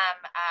have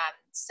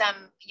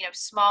some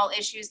small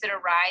issues that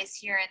arise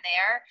here and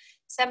there.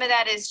 Some of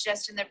that is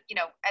just in the,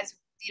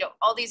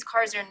 all these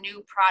cars are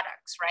new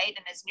products, right?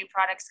 And as new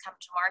products come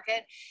to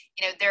market,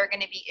 there are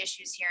going to be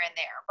issues here and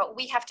there. But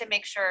we have to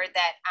make sure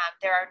that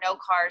there are no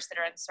cars that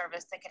are in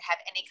service that could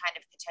have any kind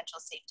of potential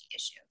safety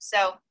issue.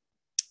 So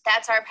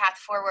That's our path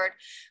forward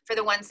for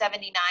the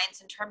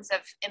 179s in terms of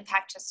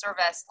impact to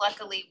service.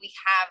 Luckily, we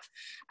have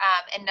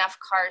enough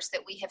cars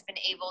that we have been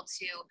able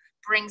to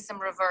bring some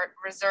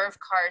reserve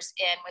cars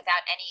in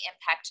without any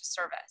impact to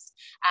service.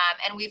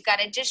 And we've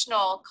got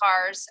additional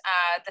cars,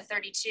 the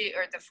 32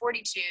 or the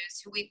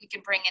 42s, who we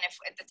can bring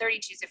in the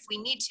 32s if we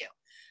need to.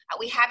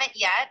 We haven't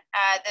yet.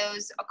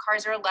 Those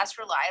cars are less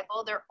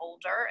reliable. They're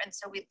older, and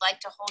so we'd like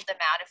to hold them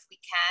out if we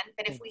can.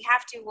 But if we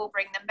have to, we'll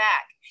bring them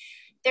back.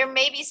 There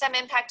may be some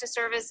impact to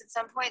service at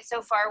some point.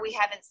 So far, we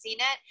haven't seen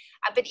it.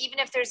 But even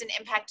if there's an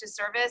impact to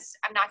service,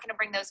 I'm not going to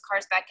bring those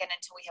cars back in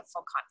until we have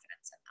full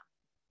confidence in them.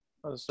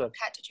 Understood.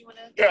 Pat, did you want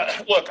to?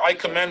 Yeah, look, I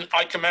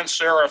commend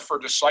Sarah for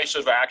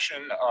decisive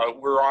action.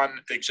 We're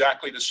on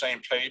exactly the same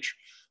page.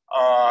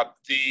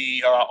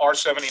 The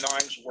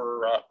R79s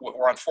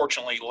were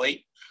unfortunately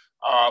late.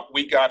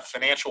 We got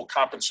financial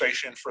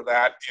compensation for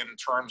that in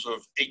terms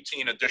of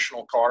 18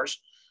 additional cars.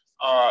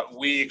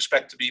 We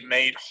expect to be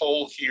made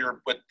whole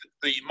here, but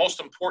the most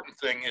important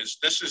thing is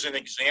this is an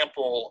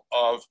example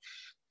of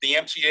the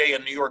MTA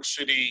and New York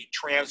City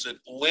Transit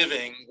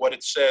living what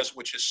it says,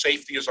 which is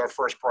safety is our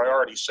first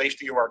priority,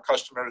 safety of our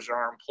customers and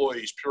our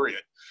employees,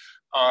 period.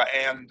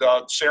 And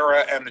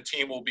Sarah and the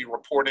team will be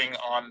reporting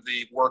on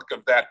the work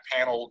of that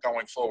panel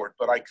going forward,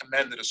 but I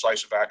commend the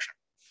decisive action.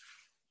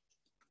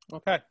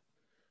 Okay.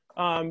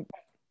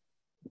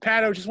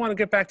 Pat, I just want to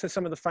get back to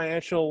some of the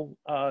financial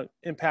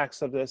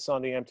impacts of this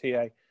on the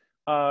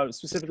MTA,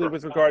 specifically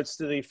with regards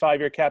to the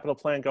 5-year capital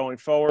plan going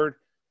forward.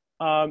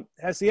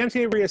 Has the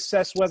MTA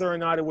reassessed whether or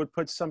not it would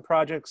put some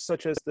projects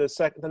such as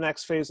the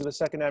next phase of the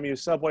 2nd Avenue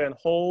subway on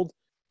hold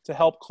to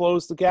help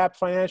close the gap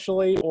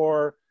financially,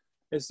 or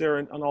is there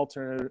an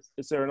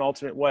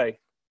alternate way?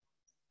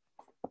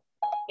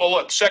 Well,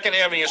 look, 2nd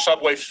Avenue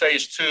subway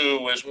phase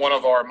 2 is one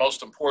of our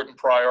most important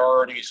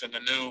priorities in the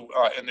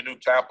new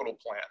capital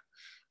plan.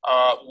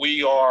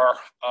 We are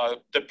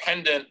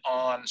dependent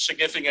on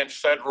significant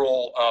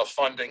federal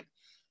funding,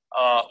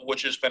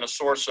 which has been a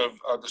source of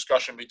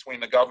discussion between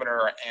the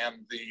governor and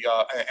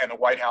the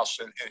White House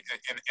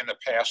in the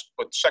past.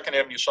 But 2nd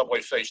Avenue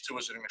subway phase 2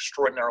 is an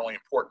extraordinarily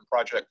important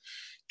project.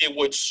 It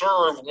would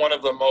serve one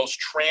of the most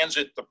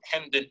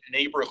transit-dependent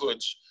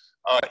neighborhoods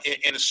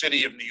in the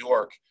city of New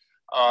York.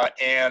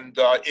 And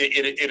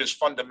it is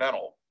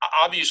fundamental.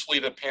 Obviously,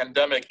 the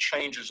pandemic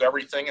changes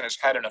everything and has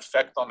had an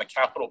effect on the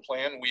capital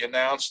plan. We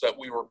announced that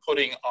we were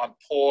putting on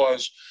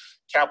pause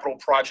capital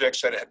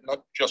projects that had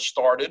not just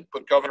started,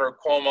 but Governor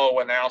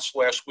Cuomo announced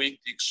last week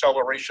the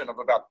acceleration of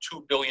about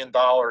 $2 billion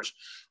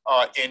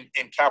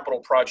in capital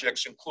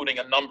projects, including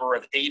a number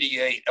of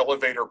ADA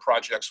elevator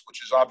projects,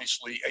 which is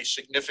obviously a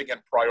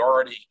significant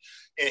priority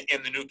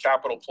in the new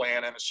capital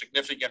plan and a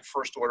significant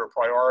first order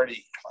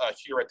priority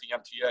here at the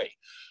MTA.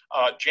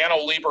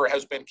 Jano Lieber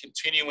has been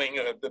continuing,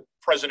 the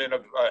president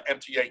of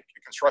MTA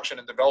Construction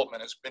and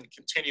Development has been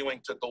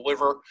continuing to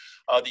deliver.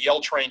 The L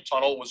train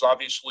tunnel was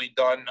obviously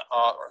done,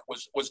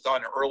 was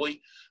done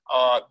early.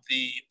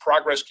 The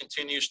progress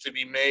continues to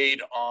be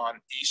made on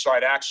East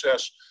Side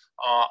Access,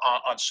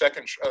 on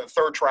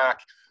third track,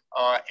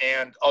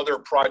 and other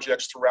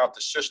projects throughout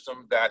the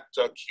system that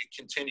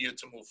continue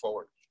to move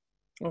forward.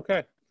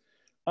 Okay.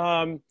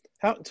 Can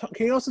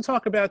you also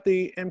talk about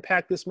the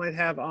impact this might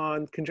have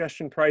on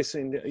congestion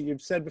pricing?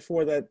 You've said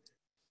before that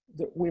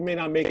we may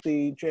not make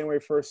the January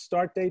 1st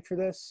start date for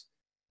this.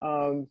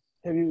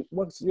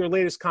 What's your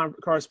latest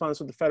correspondence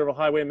with the Federal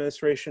Highway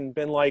Administration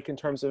been like in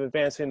terms of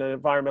advancing an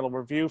environmental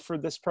review for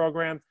this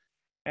program?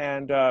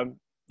 And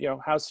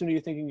how soon do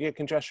you think you can get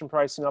congestion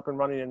pricing up and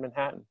running in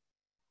Manhattan?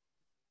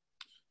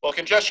 Well,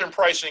 congestion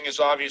pricing is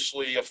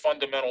obviously a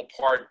fundamental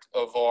part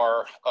of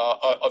our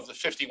of the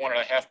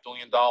 $51.5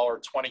 billion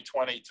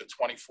 2020 to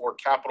 24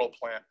 capital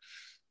plan.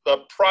 The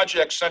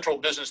project Central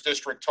Business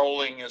District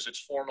tolling, as it's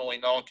formally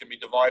known, can be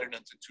divided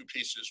into two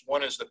pieces.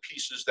 One is the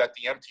pieces that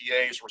the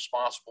MTA is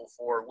responsible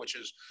for, which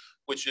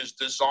is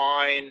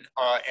design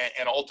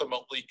and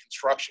ultimately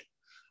construction.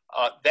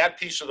 That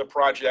piece of the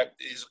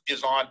project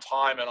is on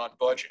time and on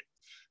budget.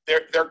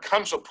 There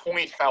comes a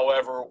point,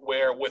 however,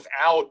 where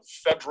without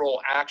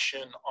federal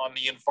action on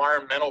the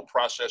environmental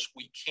process,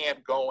 we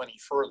can't go any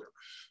further.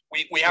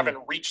 We haven't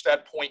reached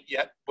that point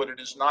yet, but it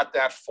is not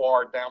that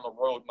far down the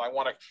road. And I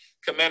want to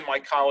commend my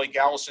colleague,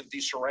 Allison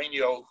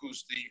DiSereno,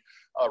 who's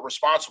the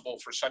responsible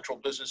for Central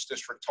Business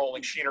District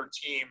tolling. She and her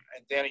team,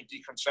 and Danny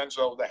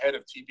DiCrescenzo, the head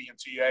of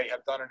TB&TA,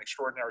 have done an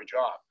extraordinary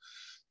job.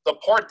 The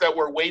part that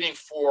we're waiting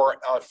for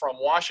from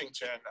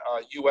Washington,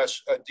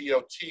 US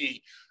DOT,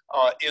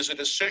 is a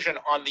decision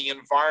on the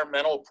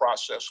environmental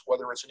process,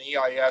 whether it's an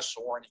EIS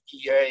or an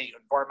EA,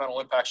 environmental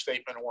impact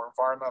statement, or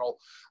environmental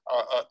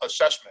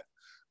assessment.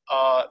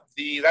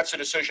 That's a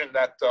decision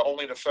that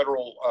only the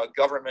federal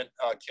government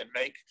can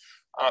make.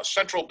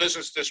 Central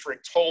Business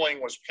District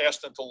tolling was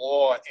passed into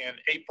law in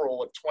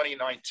April of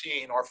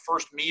 2019. Our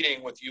first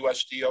meeting with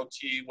US DOT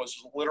was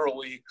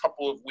literally a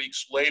couple of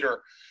weeks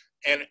later.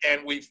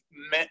 And we've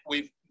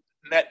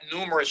met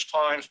numerous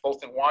times,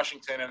 both in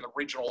Washington and the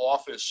regional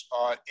office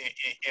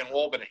in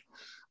Albany.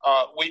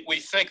 We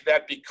think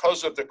that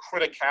because of the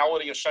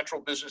criticality of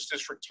central business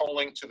district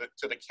tolling to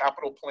the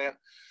capital plan,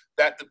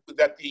 that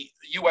the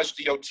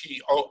USDOT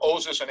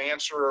owes us an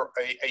answer,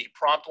 a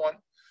prompt one.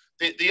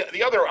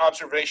 The other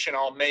observation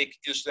I'll make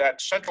is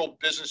that central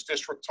business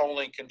district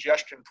tolling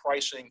congestion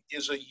pricing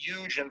is a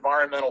huge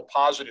environmental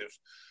positive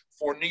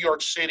for New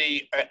York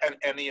City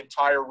and the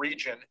entire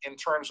region in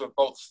terms of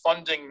both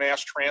funding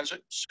mass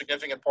transit,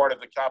 significant part of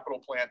the capital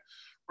plan,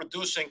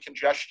 reducing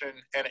congestion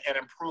and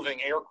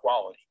improving air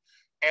quality.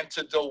 And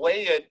to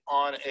delay it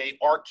on an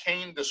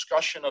arcane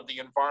discussion of the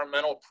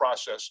environmental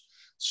process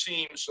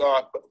seems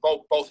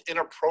both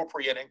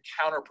inappropriate and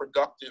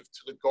counterproductive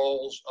to the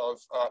goals of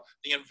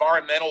the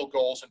environmental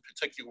goals, in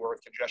particular,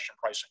 of congestion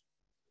pricing.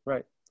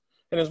 Right.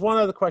 And there's one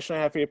other question I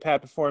have for you,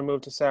 Pat, before I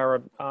move to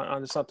Sarah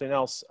onto something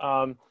else.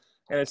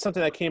 And it's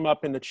something that came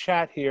up in the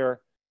chat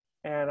here.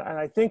 And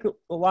I think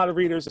a lot of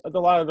readers, a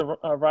lot of the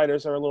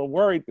writers are a little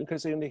worried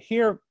because when they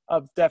hear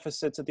of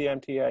deficits at the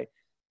MTA,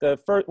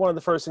 one of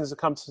the first things that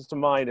comes to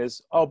mind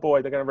is, oh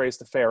boy, they're going to raise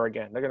the fare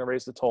again. They're going to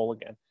raise the toll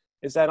again.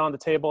 Is that on the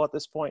table at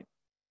this point?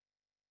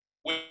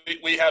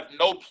 We have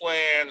no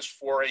plans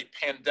for a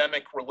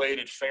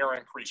pandemic-related fare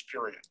increase,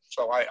 period.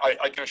 So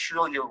I can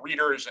assure your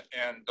readers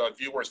and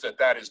viewers that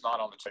that is not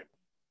on the table.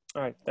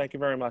 All right, thank you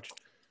very much.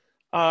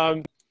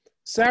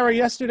 Sarah,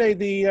 yesterday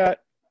the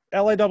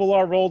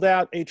LIRR rolled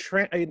out an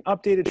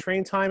updated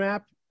train time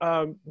app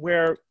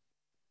where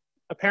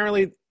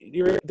apparently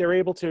they're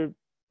able to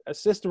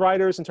assist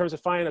riders in terms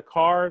of finding a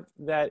car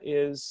that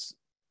is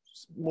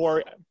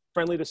more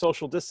friendly to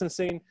social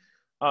distancing.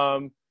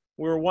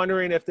 We were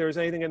wondering if there's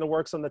anything in the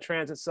works on the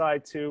transit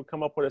side to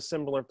come up with a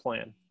similar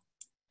plan.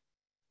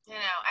 You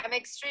know, I'm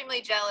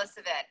extremely jealous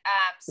of it.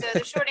 So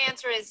the short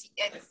answer is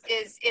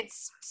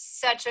it's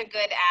such a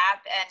good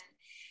app, and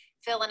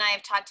Phil and I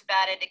have talked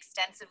about it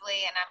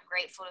extensively, and I'm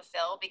grateful to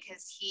Phil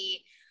because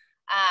he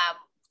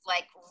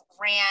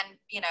ran,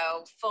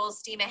 full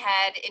steam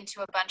ahead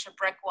into a bunch of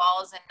brick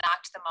walls and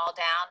knocked them all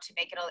down to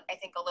make it, I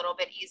think, a little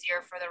bit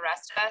easier for the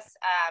rest of us.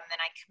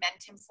 And I commend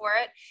him for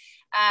it.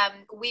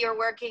 We are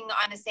working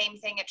on the same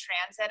thing at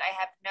Transit. I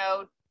have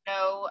no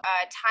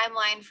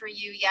timeline for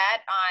you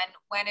yet on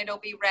when it'll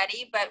be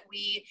ready, but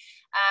we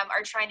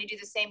are trying to do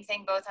the same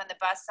thing both on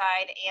the bus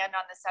side and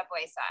on the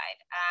subway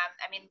side.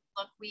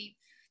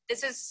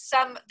 This is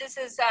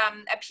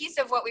a piece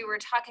of what we were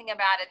talking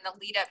about in the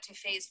lead up to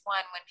phase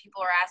one when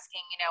people are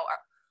asking,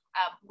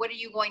 what are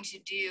you going to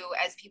do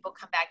as people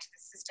come back to the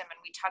system? And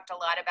we talked a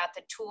lot about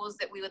the tools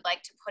that we would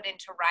like to put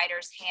into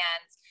riders'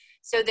 hands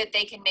so that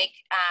they can make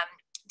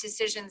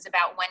decisions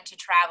about when to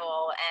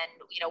travel and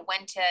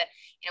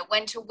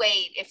when to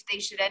wait if they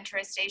should enter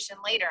a station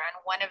later. And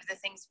one of the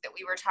things that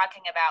we were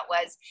talking about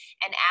was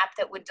an app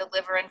that would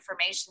deliver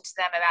information to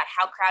them about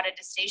how crowded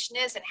a station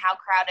is and how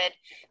crowded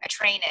a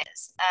train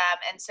is.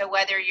 And so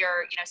whether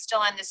you're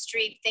still on the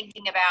street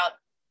thinking about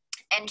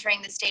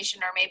entering the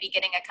station or maybe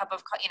getting a cup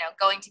of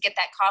going to get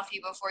that coffee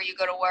before you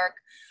go to work,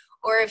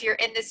 or if you're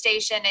in the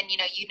station and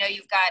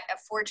you've got a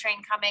 4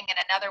 train coming and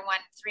another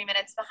one 3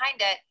 minutes behind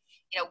it,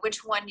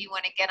 which one do you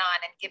want to get on,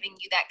 and giving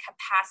you that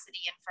capacity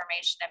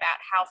information about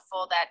how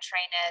full that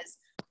train is,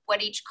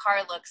 what each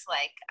car looks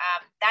like.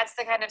 That's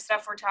the kind of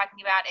stuff we're talking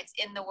about. It's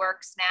in the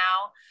works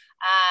now.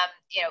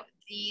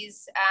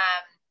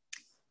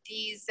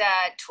 These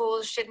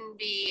tools shouldn't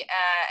be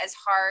as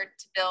hard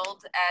to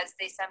build as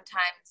they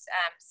sometimes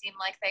seem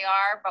like they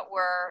are, but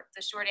the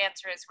short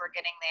answer is we're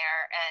getting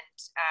there, and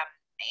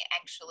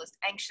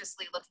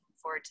anxiously looking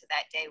forward to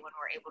that day when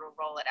we're able to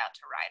roll it out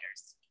to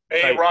riders.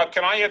 Hey, Rob,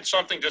 can I add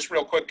something just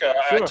real quick? Sure.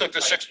 I took the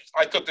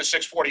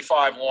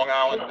 645 Long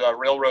Island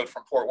Railroad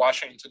from Port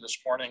Washington this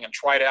morning and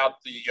tried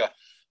out the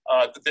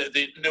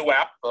new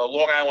app,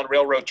 Long Island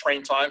Railroad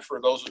Train Time,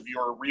 for those of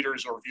your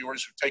readers or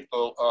viewers who take the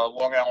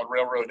Long Island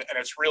Railroad. And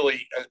it's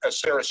really, as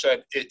Sarah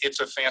said,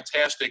 it's a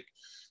fantastic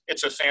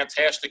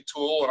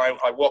tool. And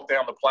I walk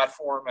down the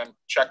platform and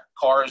check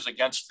cars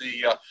against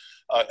the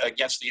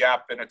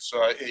app, and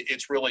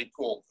it's really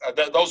cool.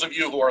 Those of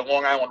you who are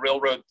Long Island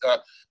Railroad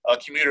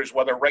commuters,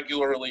 whether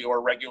regularly or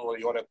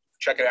irregularly, ought to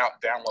check it out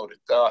and download it.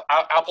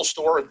 Apple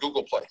Store and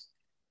Google Play.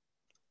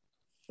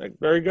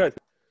 Very good.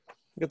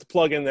 Get the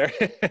plug in there.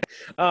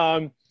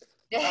 Yeah,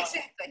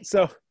 exactly.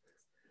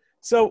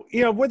 So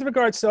with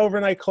regards to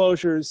overnight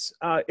closures,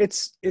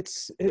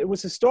 it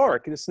was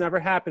historic. It's never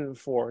happened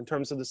before in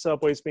terms of the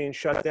subways being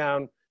shut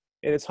down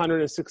in its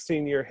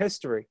 116-year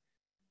history.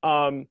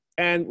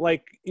 And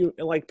like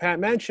Pat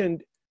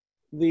mentioned,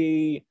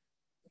 the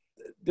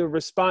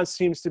response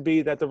seems to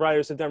be that the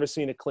riders have never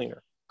seen it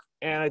cleaner,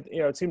 and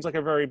it seems like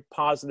a very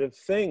positive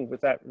thing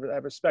with that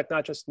respect,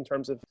 not just in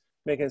terms of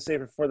making it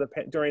safer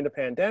during the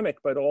pandemic,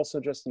 but also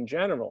just in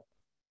general.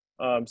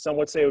 Some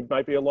would say it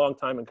might be a long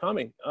time in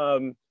coming.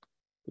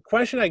 The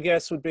question, I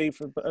guess, would be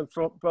for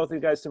both of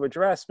you guys to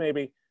address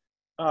maybe,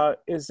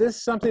 is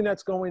this something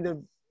that's going to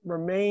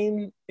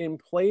remain in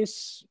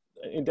place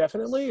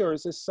indefinitely, or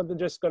is this something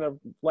just going to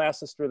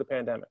last us through the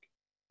pandemic?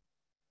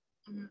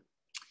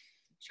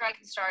 Sure, I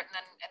can start and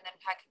then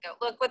Pat can go.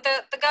 Look, what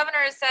the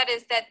governor has said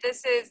is that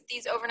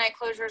these overnight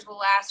closures will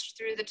last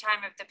through the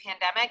time of the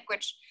pandemic,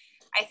 which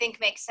I think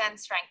makes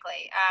sense,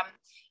 frankly.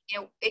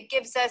 You know, it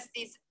gives us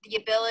the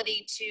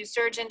ability to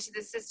surge into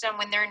the system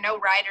when there are no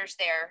riders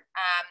there.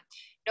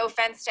 No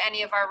offense to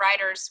any of our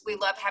riders, we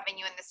love having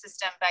you in the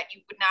system, but you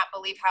would not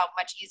believe how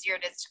much easier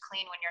it is to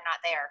clean when you're not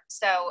there.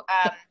 So,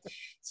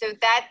 so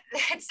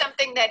that's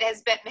something that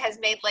has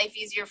made life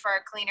easier for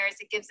our cleaners.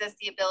 It gives us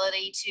the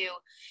ability to,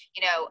 you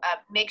know,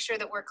 make sure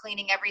that we're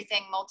cleaning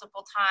everything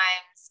multiple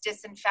times,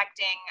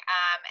 disinfecting,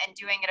 and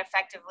doing it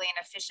effectively and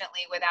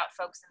efficiently without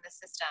folks in the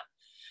system.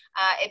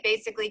 It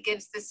basically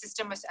gives the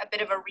system a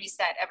bit of a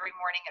reset every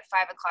morning at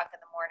 5 o'clock in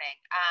the morning.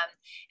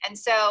 And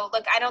so,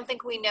 look, I don't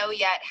think we know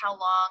yet how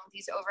long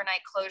these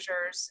overnight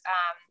closures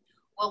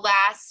will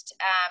last.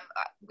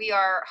 We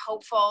are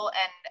hopeful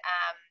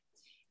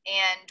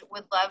and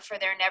would love for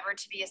there never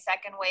to be a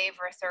second wave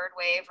or a third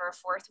wave or a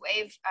fourth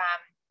wave.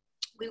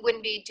 We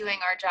wouldn't be doing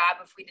our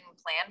job if we didn't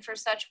plan for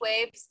such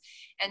waves.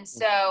 And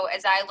so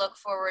as I look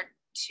forward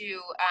to,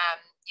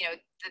 you know,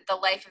 the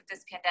life of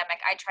this pandemic,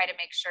 I try to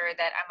make sure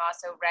that I'm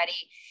also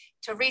ready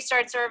to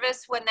restart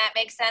service when that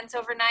makes sense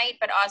overnight,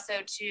 but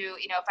also to,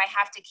 you know, if I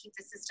have to keep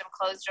the system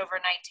closed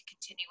overnight, to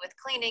continue with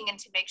cleaning and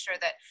to make sure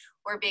that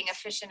we're being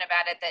efficient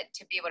about it, that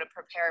to be able to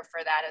prepare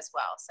for that as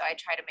well. So I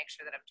try to make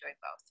sure that I'm doing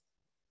both.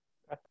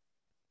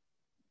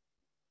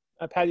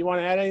 Pat, you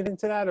want to add anything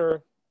to that,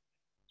 or?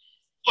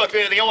 Look,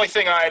 the only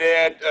thing I'd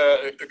add,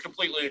 I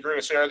completely agree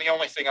with Sarah. The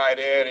only thing I'd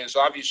add is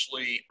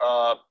obviously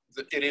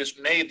it has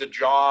made the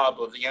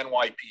job of the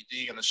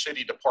NYPD and the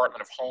City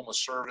Department of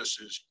Homeless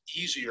Services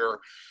easier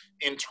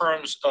in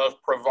terms of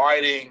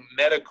providing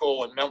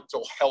medical and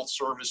mental health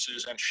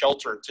services and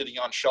shelter to the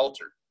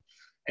unsheltered.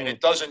 And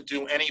it doesn't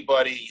do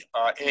anybody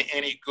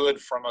any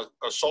good from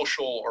a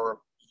social or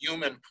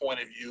human point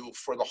of view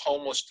for the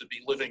homeless to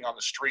be living on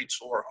the streets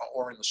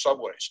or in the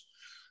subways.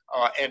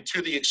 And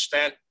to the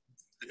extent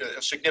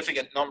a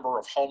significant number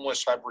of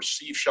homeless have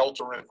received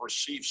shelter and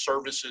received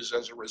services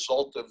as a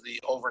result of the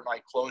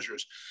overnight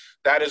closures,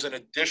 that is an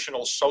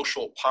additional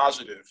social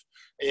positive,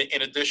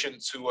 in addition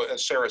to,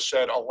 as Sarah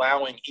said,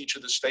 allowing each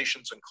of the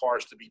stations and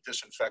cars to be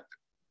disinfected.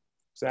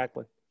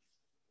 Exactly.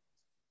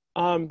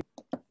 I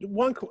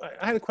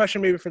had a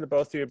question maybe for the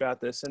both of you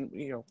about this. And,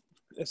 you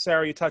know,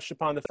 Sarah, you touched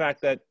upon the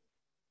fact that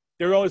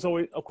there always,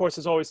 of course,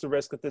 there's always the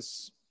risk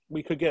that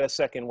we could get a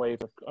second wave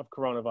of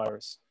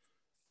coronavirus.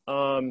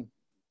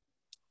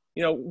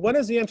 You know, what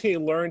has the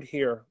MTA learned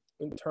here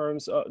in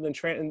terms of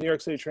New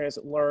York City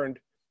Transit learned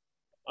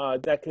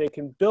that they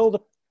can build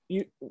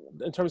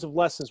in terms of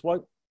lessons?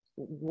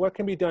 What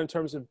can be done in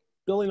terms of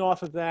building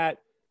off of that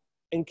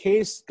in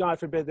case,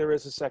 God forbid, there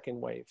is a second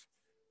wave?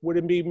 Would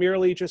it be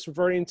merely just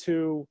reverting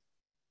to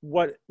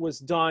what was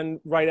done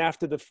right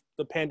after the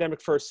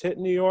pandemic first hit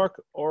in New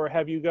York, or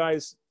have you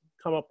guys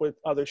come up with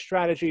other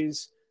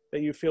strategies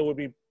that you feel would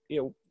be,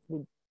 you know,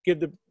 would give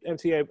the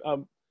MTA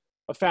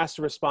a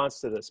faster response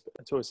to this,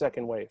 to a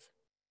second wave?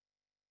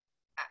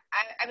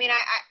 I mean,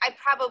 I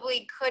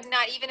probably could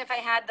not, even if I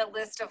had the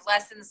list of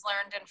lessons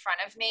learned in front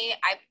of me,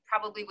 I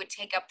probably would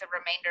take up the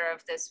remainder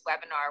of this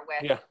webinar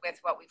with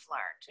what we've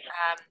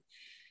learned.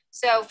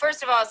 So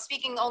first of all,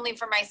 speaking only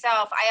for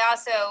myself, I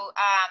also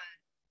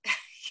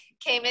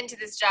came into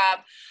this job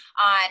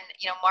on,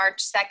 you know,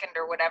 March 2nd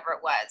or whatever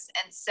it was.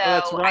 And so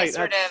that's right. I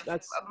sort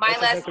that's my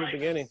lesson from the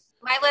beginning.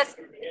 My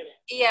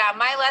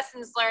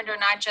lessons learned are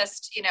not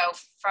just, you know,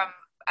 from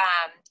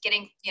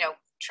getting, you know,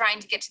 trying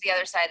to get to the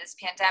other side of this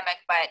pandemic,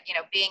 but, you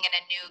know, being in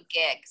a new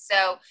gig.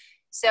 So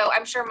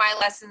I'm sure my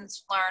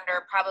lessons learned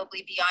are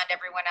probably beyond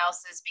everyone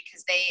else's,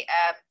 because they,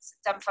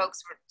 some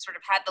folks sort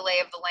of had the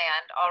lay of the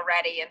land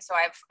already. And so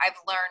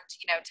I've learned,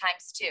 you know,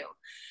 times two.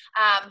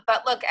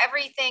 But look,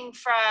 everything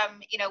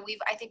from, you know,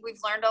 I think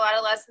we've learned a lot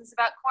of lessons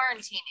about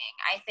quarantining.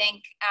 I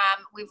think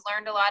we've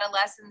learned a lot of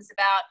lessons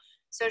about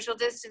social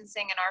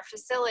distancing in our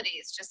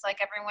facilities, just like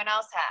everyone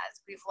else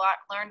has. We've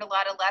learned a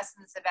lot of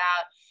lessons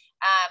about,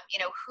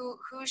 you know,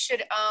 who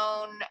should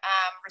own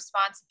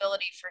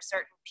responsibility for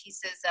certain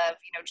pieces of,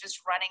 you know,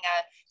 just running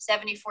a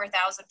 74,000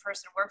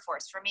 person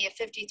workforce. For me, a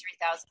 53,000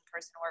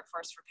 person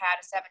workforce. For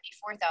Pat, a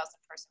 74,000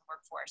 person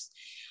workforce.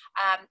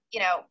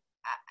 You know,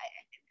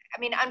 I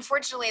mean,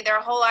 unfortunately, there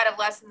are a whole lot of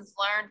lessons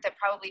learned that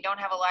probably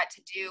don't have a lot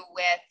to do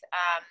with,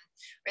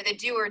 or they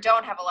do or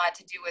don't have a lot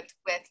to do with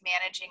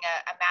managing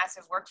a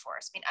massive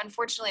workforce. I mean,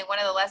 unfortunately, one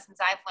of the lessons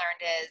I've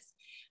learned is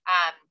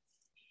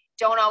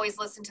don't always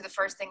listen to the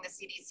first thing the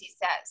CDC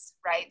says,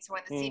 right? So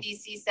when the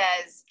CDC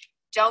says,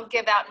 don't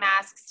give out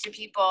masks to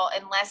people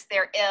unless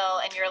they're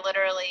ill and you're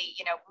literally,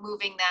 you know,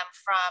 moving them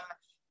from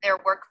their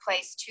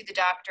workplace to the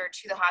doctor,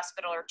 to the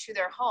hospital, or to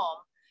their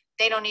home,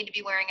 they don't need to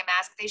be wearing a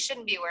mask. They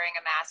shouldn't be wearing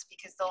a mask,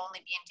 because they'll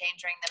only be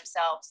endangering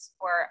themselves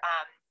or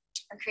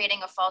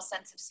creating a false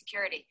sense of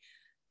security.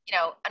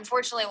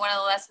 unfortunately, one of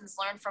the lessons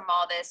learned from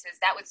all this is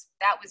that was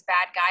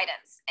bad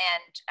guidance,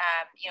 and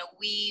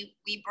we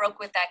broke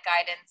with that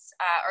guidance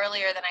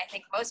earlier than I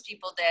think most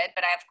people did.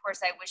 But of course,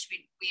 I wish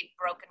we'd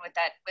broken with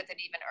it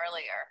even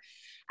earlier.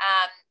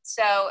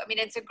 So, I mean,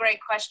 it's a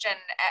great question.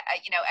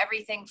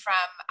 Everything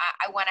from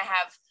I want to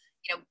have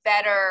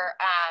better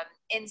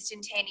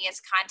instantaneous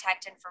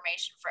contact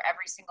information for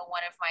every single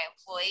one of my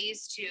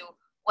employees to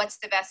what's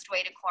the best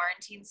way to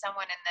quarantine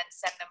someone and then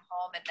send them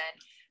home and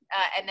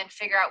then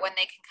figure out when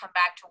they can come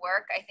back to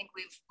work. I think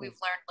we've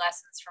learned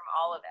lessons from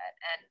all of it,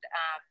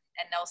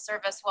 and they'll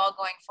serve us well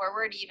going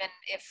forward. Even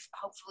if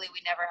hopefully we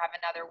never have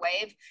another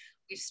wave,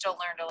 we've still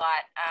learned a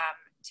lot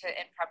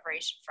in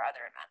preparation for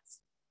other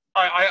events.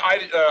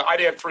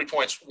 I'd add 3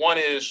 points. One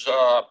is,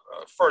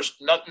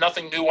 first,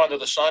 nothing new under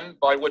the sun,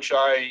 by which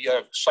I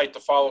cite the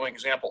following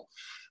example.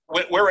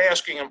 We're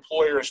asking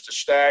employers to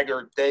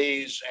stagger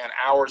days and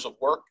hours of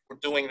work. We're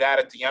doing that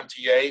at the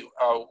MTA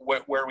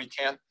where we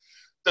can.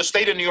 The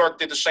state of New York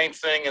did the same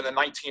thing in the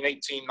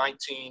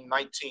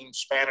 1918-1919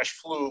 Spanish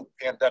flu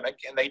pandemic,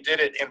 and they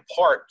did it in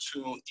part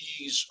to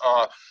ease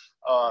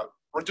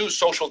reduce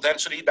social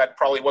density. That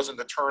probably wasn't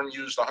the term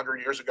used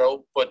 100 years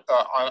ago, but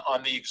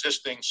on the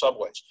existing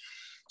subways.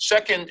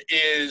 Second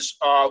is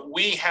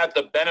we had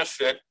the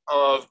benefit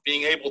of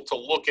being able to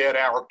look at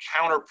our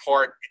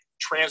counterpart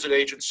transit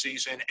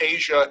agencies in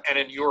Asia and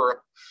in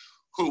Europe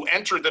who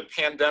entered the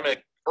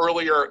pandemic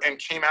earlier and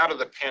came out of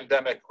the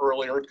pandemic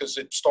earlier because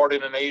it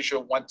started in Asia,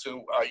 went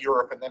to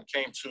Europe, and then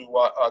came to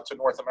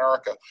North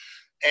America.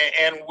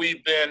 And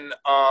we've been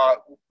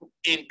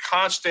in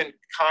constant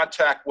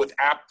contact with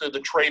APTA,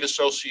 the trade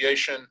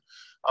association,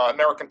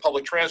 American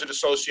Public Transit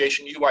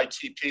Association,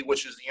 UITP,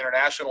 which is the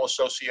international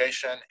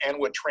association, and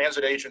with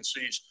transit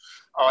agencies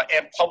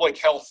and public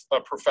health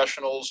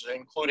professionals,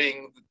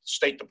 including the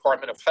State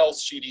Department of Health,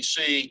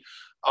 CDC,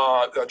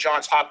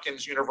 Johns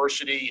Hopkins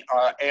University,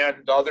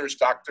 and others,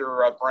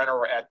 Dr.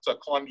 Brenner at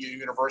Columbia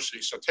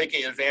University. So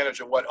taking advantage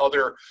of what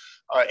other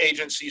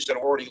agencies had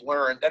already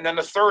learned. And then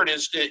the third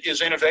is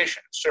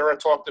innovation. Sarah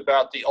talked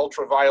about the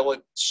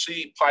ultraviolet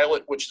C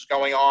pilot, which is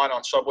going on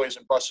subways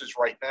and buses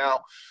right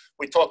now.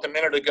 We talked a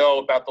minute ago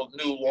about the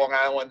new Long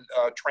Island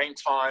train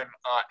time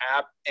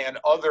app and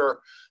other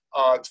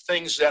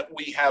things that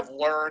we have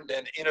learned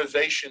and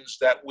innovations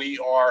that we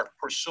are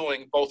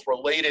pursuing, both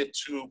related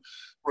to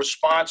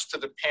response to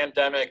the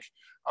pandemic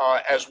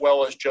as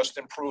well as just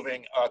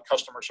improving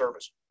customer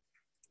service.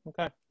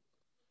 Okay.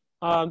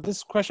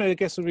 This question, I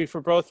guess, would be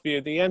for both of you.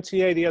 The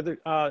MTA, the other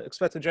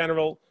Inspector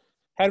General,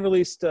 had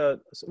released a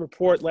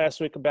report last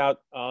week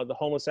about the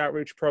homeless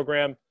outreach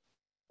program.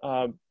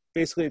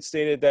 Basically, it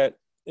stated that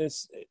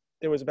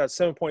there was about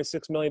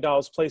 $7.6 million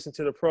placed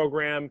into the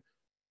program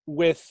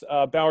with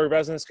Bowery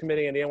Residents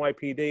Committee and the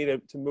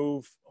NYPD to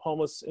move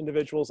homeless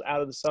individuals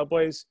out of the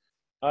subways.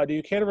 Do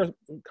you care to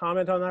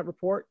comment on that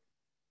report?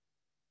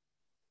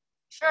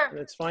 Sure. And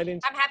its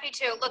findings? I'm happy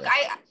to. Look,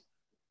 yeah.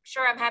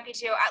 I'm happy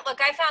to.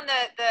 I found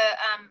the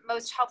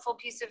most helpful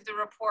piece of the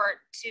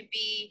report to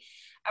be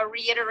a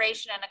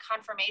reiteration and a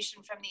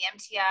confirmation from the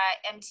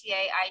MTA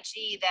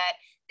IG that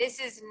this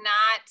is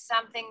not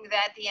something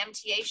that the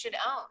MTA should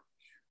own.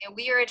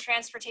 We are a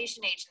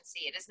transportation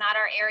agency. It is not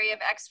our area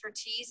of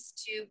expertise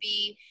to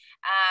be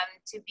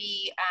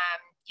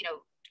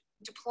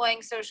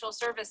deploying social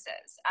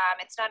services.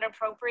 It's not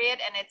appropriate,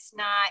 and it's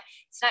not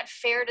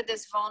fair to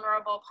this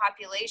vulnerable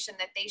population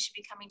that they should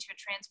be coming to a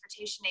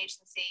transportation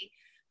agency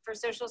for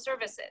social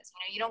services.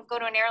 You don't go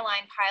to an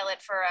airline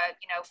pilot for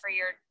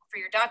your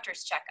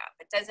doctor's checkup.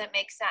 It doesn't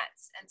make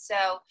sense. And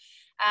so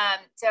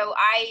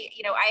I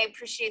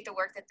appreciate the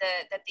work that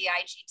the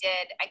IG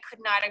did. I could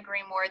not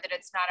agree more that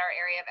it's not our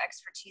area of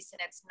expertise,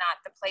 and it's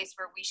not the place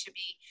where we should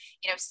be,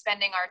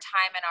 spending our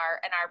time and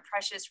our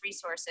precious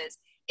resources.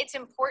 It's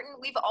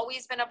important. We've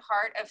always been a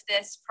part of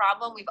this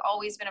problem. We've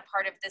always been a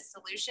part of this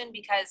solution,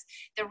 because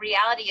the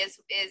reality is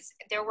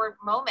there were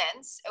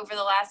moments over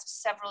the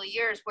last several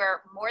years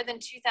where more than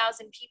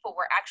 2,000 people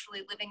were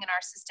actually living in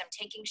our system,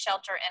 taking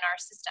shelter in our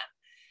system.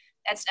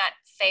 That's not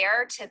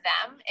fair to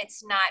them.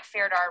 It's not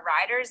fair to our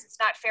riders.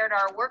 It's not fair to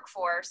our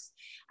workforce,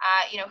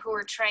 who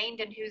are trained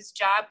and whose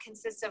job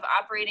consists of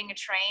operating a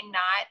train,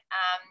 not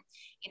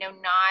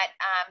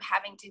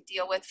having to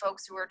deal with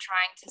folks who are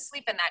trying to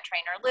sleep in that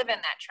train or live in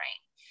that train.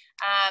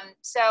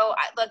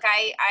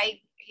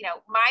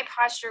 My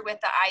posture with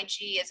the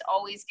IG is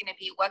always going to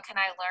be, what can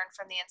I learn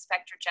from the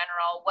Inspector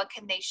General? What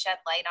can they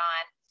shed light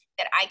on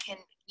that I can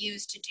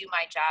use to do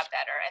my job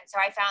better? And so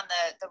I found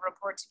the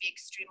report to be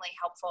extremely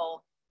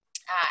helpful.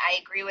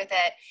 I agree with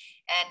it,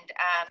 and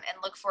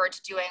look forward to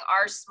doing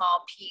our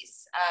small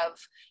piece of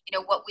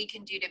what we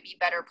can do to be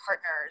better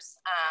partners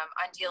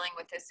on dealing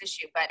with this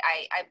issue. But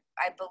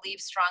I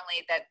believe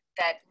strongly that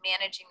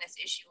managing this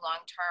issue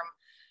long term,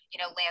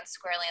 lands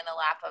squarely in the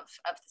lap of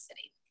the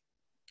city.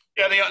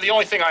 Yeah, the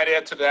only thing I'd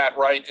add to that,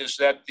 right, is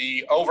that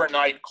the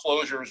overnight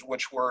closures,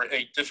 which were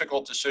a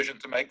difficult decision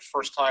to make,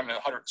 first time in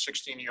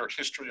 116-year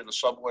history of the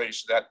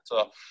subways that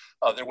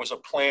there was a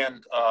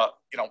planned,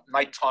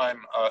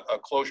 nighttime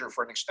closure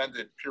for an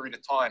extended period of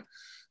time.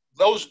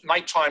 those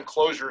nighttime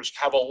closures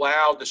have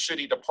allowed the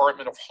City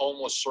Department of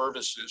Homeless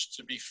Services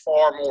to be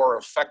far more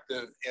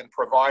effective in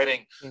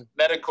providing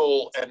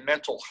medical and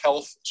mental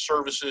health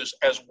services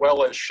as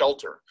well as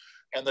shelter.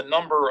 And the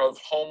number of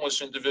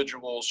homeless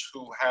individuals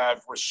who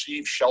have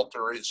received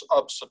shelter is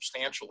up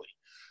substantially.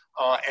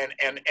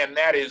 And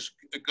that is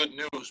the good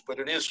news, but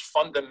it is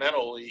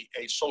fundamentally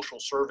a social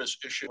service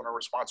issue and a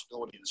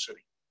responsibility of the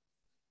city.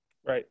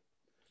 Right.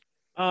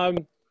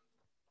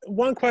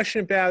 One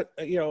question about,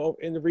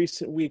 in the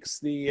recent weeks,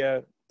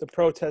 the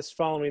protests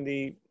following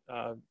the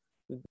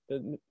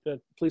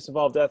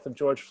police-involved death of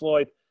George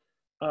Floyd,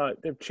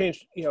 they've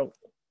changed,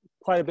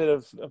 quite a bit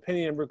of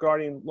opinion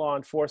regarding law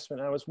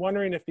enforcement. I was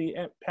wondering if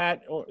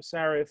Pat or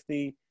Sarah, if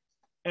the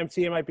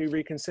MTA might be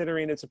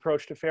reconsidering its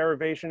approach to fare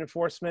evasion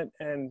enforcement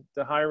and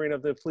the hiring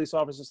of the police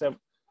officers that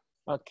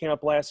came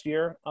up last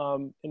year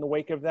in the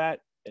wake of that,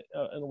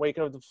 in the wake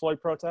of the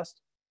Floyd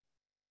protest.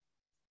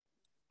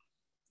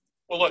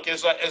 Well, look,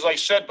 as I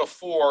said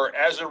before,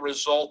 as a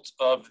result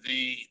of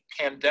the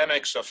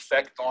pandemic's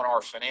effect on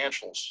our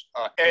financials,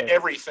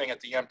 everything at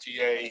the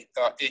MTA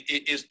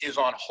is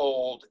on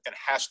hold and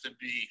has to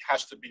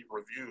be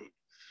reviewed.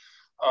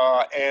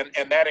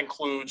 And that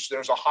includes,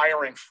 there's a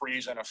hiring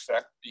freeze in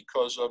effect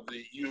because of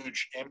the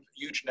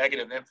huge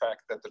negative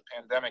impact that the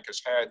pandemic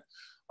has had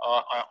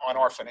on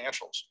our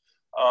financials.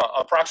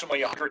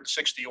 Approximately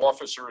 160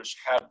 officers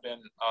have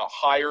been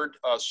hired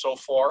so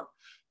far.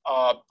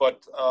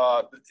 But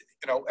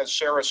as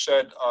Sarah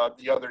said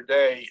the other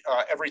day,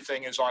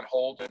 everything is on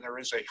hold and there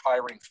is a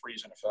hiring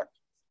freeze in effect.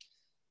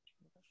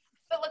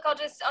 But look, I'll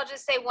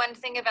just say one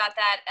thing about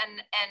that,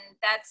 and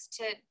that's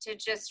to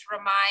just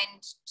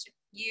remind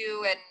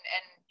you and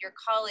your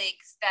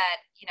colleagues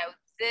that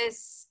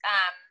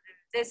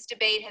this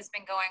debate has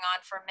been going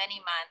on for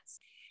many months,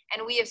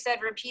 and we have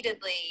said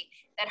repeatedly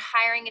that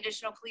hiring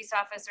additional police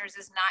officers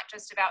is not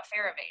just about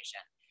fare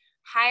evasion.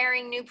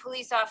 Hiring new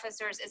police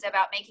officers is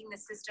about making the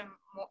system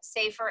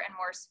safer and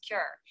more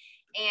secure.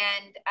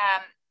 And,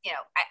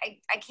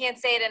 I can't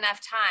say it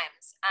enough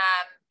times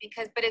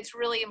but it's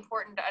really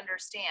important to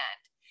understand.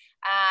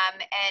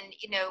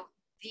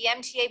 The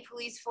MTA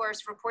police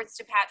force reports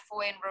to Pat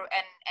Foye and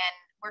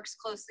works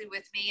closely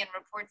with me and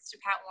reports to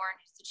Pat Warren,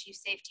 who's the Chief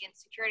Safety and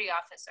Security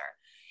Officer.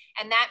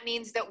 And that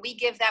means that we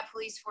give that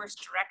police force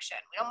direction.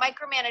 We don't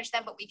micromanage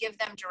them, but we give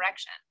them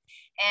direction.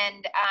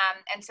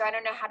 And so I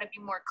don't know how to be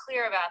more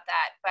clear about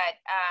that,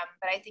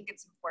 but I think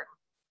it's important.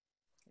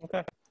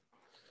 Okay.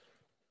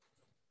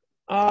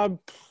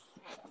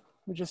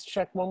 Let me just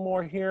check one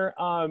more here.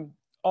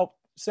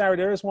 Sarah,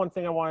 there is one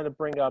thing I wanted to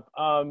bring up.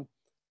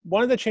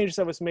 One of the changes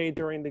that was made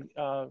during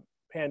the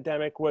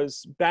pandemic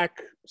was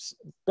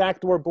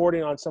backdoor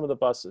boarding on some of the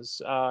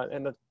buses.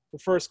 And the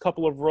first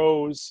couple of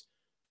rows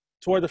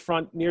toward the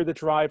front near the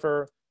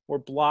driver were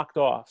blocked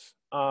off.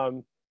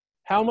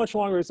 How much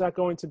longer is that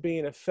going to be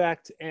in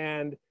effect?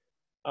 And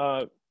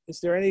are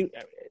there any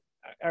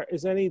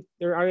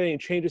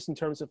changes in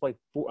terms of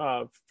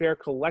fare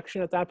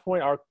collection at that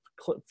point? Are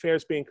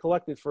fares being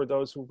collected for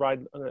those who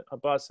ride a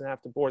bus and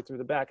have to board through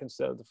the back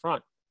instead of the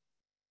front?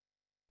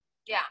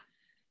 Yeah.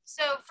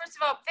 So first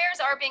of all,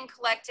 fares are being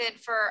collected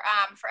for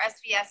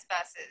SBS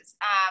buses.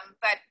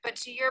 But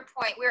to your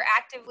point, we're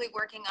actively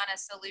working on a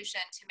solution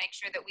to make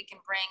sure that we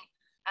can bring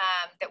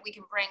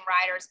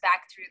riders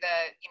back through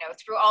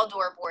through all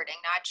door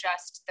boarding, not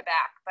just the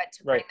back, but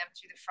to bring them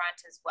through the front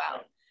as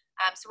well.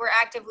 So we're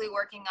actively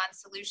working on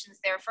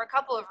solutions there for a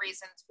couple of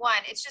reasons.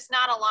 One, it's just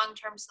not a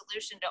long-term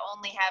solution to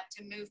only have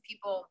to move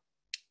people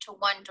to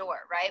one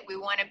door, right? We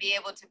want to be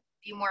able to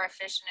be more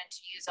efficient and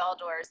to use all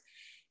doors.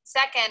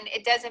 Second,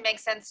 it doesn't make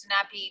sense to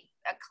not be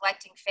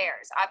collecting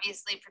fares.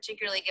 Obviously,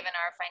 particularly given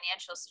our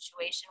financial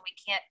situation, we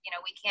can't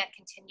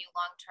continue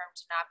long-term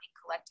to not be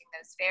collecting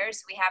those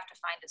fares. So we have to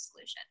find a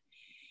solution.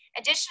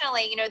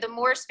 Additionally, the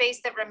more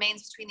space that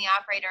remains between the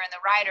operator and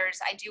the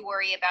riders, I do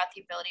worry about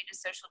the ability to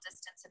social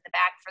distance in the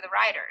back for the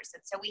riders.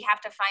 And so we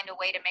have to find a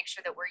way to make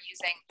sure that we're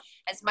using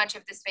as much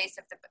of the space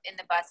in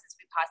the bus as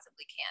we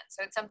possibly can.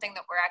 So it's something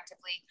that we're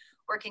actively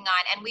working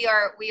on, and we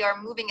are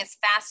moving as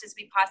fast as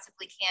we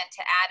possibly can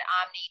to add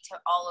Omni to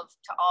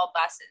all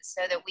buses,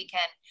 so that we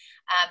can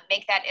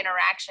make that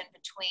interaction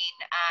between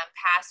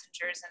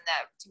passengers and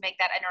to make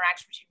that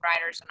interaction between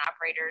riders and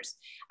operators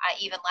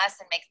even less,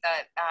 and make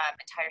the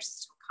entire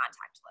system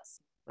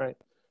contactless. Right.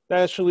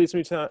 That actually leads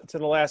me to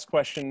the last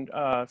question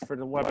for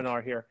the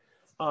webinar here,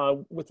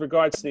 with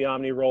regards to the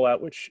Omni rollout,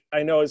 which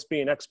I know is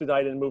being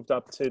expedited and moved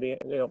up to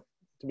to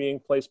being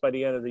placed by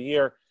the end of the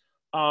year.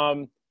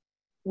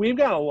 We've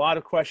got a lot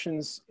of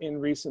questions in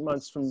recent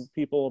months from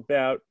people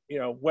about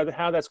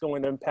how that's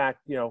going to impact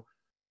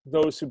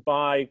those who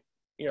buy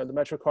the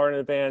MetroCard in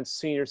advance,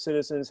 senior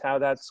citizens, how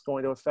that's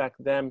going to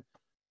affect them.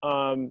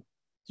 Do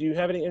you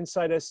have any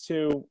insight as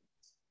to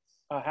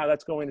how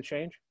that's going to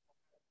change?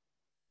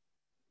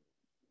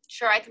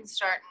 Sure, I can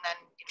start, and then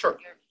Sure.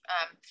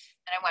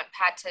 and I want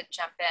Pat to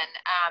jump in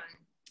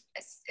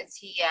as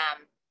he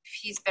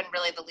he's been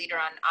really the leader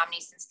on Omni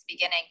since the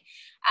beginning.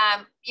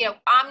 You know,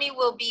 Omni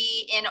will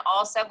be in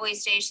all subway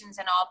stations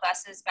and all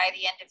buses by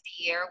the end of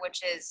the year,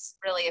 which is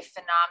really a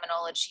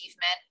phenomenal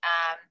achievement.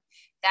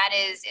 That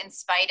is in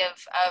spite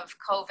of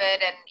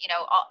COVID, and you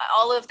know,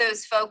 all of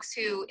those folks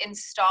who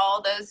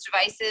install those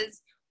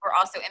devices were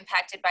also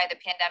impacted by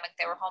the pandemic.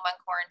 They were home on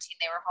quarantine,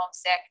 they were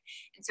homesick.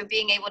 And so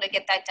being able to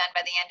get that done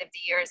by the end of the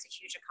year is a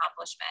huge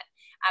accomplishment.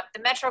 The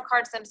Metro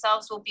cards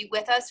themselves will be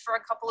with us for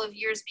a couple of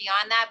years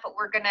beyond that, but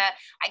we're gonna,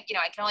 I can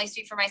only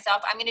speak for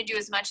myself. I'm gonna do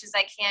as much as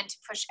I can to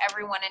push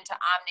everyone into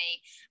Omni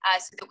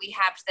so that we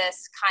have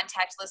this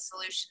contactless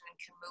solution and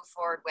can move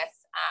forward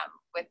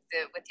with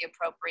the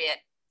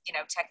appropriate, you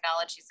know,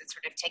 technologies that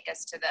sort of take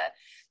us to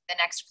the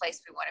next place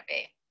we wanna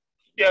be.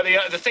 Yeah,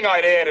 the thing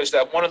I'd add is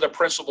that one of the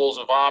principles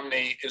of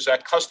Omni is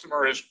that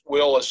customers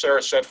will, as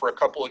Sarah said, for a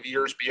couple of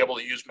years be able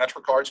to use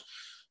Metro cards.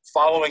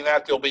 Following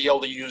that, they'll be able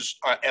to use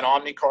an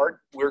Omni card.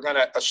 We're going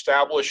to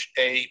establish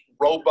a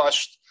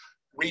robust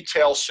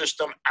retail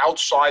system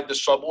outside the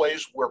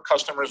subways where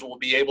customers will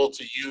be able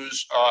to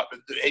use,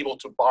 able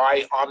to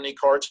buy Omni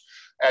cards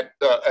at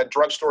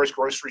drugstores,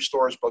 grocery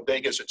stores,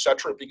 bodegas, et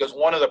cetera, because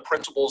one of the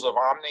principles of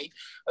Omni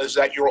is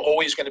that you're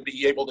always going to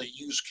be able to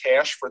use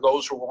cash for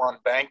those who are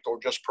unbanked or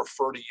just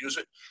prefer to use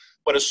it.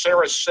 But as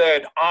Sarah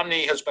said,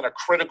 Omni has been a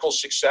critical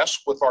success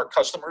with our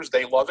customers.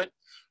 They love it.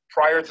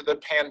 Prior to the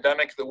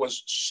pandemic, there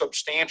was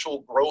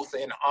substantial growth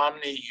in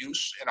Omni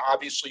use, and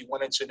obviously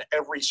when it's in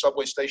every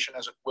subway station,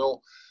 as it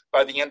will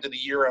by the end of the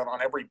year, and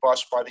on every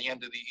bus by the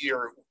end of the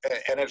year,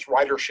 and as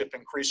ridership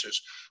increases,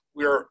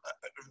 we're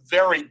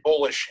very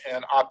bullish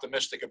and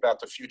optimistic about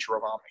the future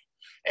of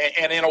Omni.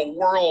 And in a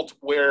world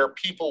where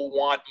people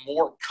want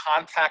more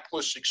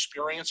contactless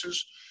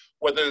experiences,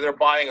 whether they're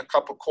buying a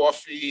cup of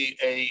coffee,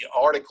 an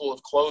article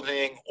of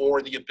clothing,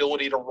 or the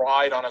ability to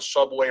ride on a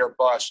subway or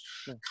bus,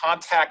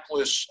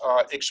 contactless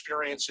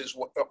experiences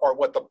are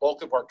what the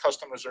bulk of our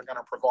customers are going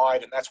to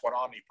provide, and that's what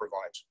Omni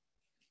provides.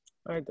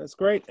 All right, that's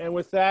great. And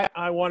with that,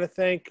 I want to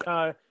thank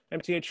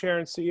MTA Chair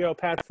and CEO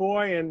Pat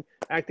Foye and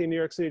Acting New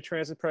York City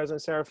Transit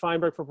President Sarah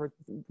Feinberg for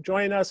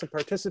joining us and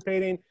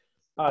participating.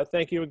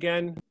 Thank you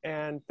again,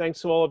 and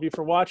thanks to all of you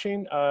for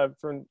watching.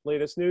 For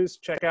latest news,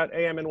 check out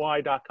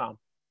amny.com.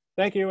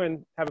 Thank you,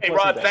 and have a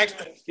pleasant day.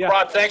 Thanks, yeah.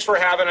 Rod, thanks for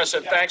having us,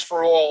 and thanks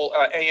for all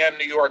AM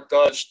New York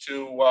does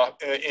to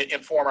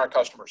inform our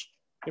customers.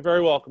 You're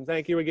very welcome.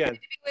 Thank you again. Good to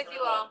be with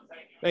you all.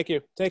 Thank you.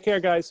 Take care,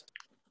 guys.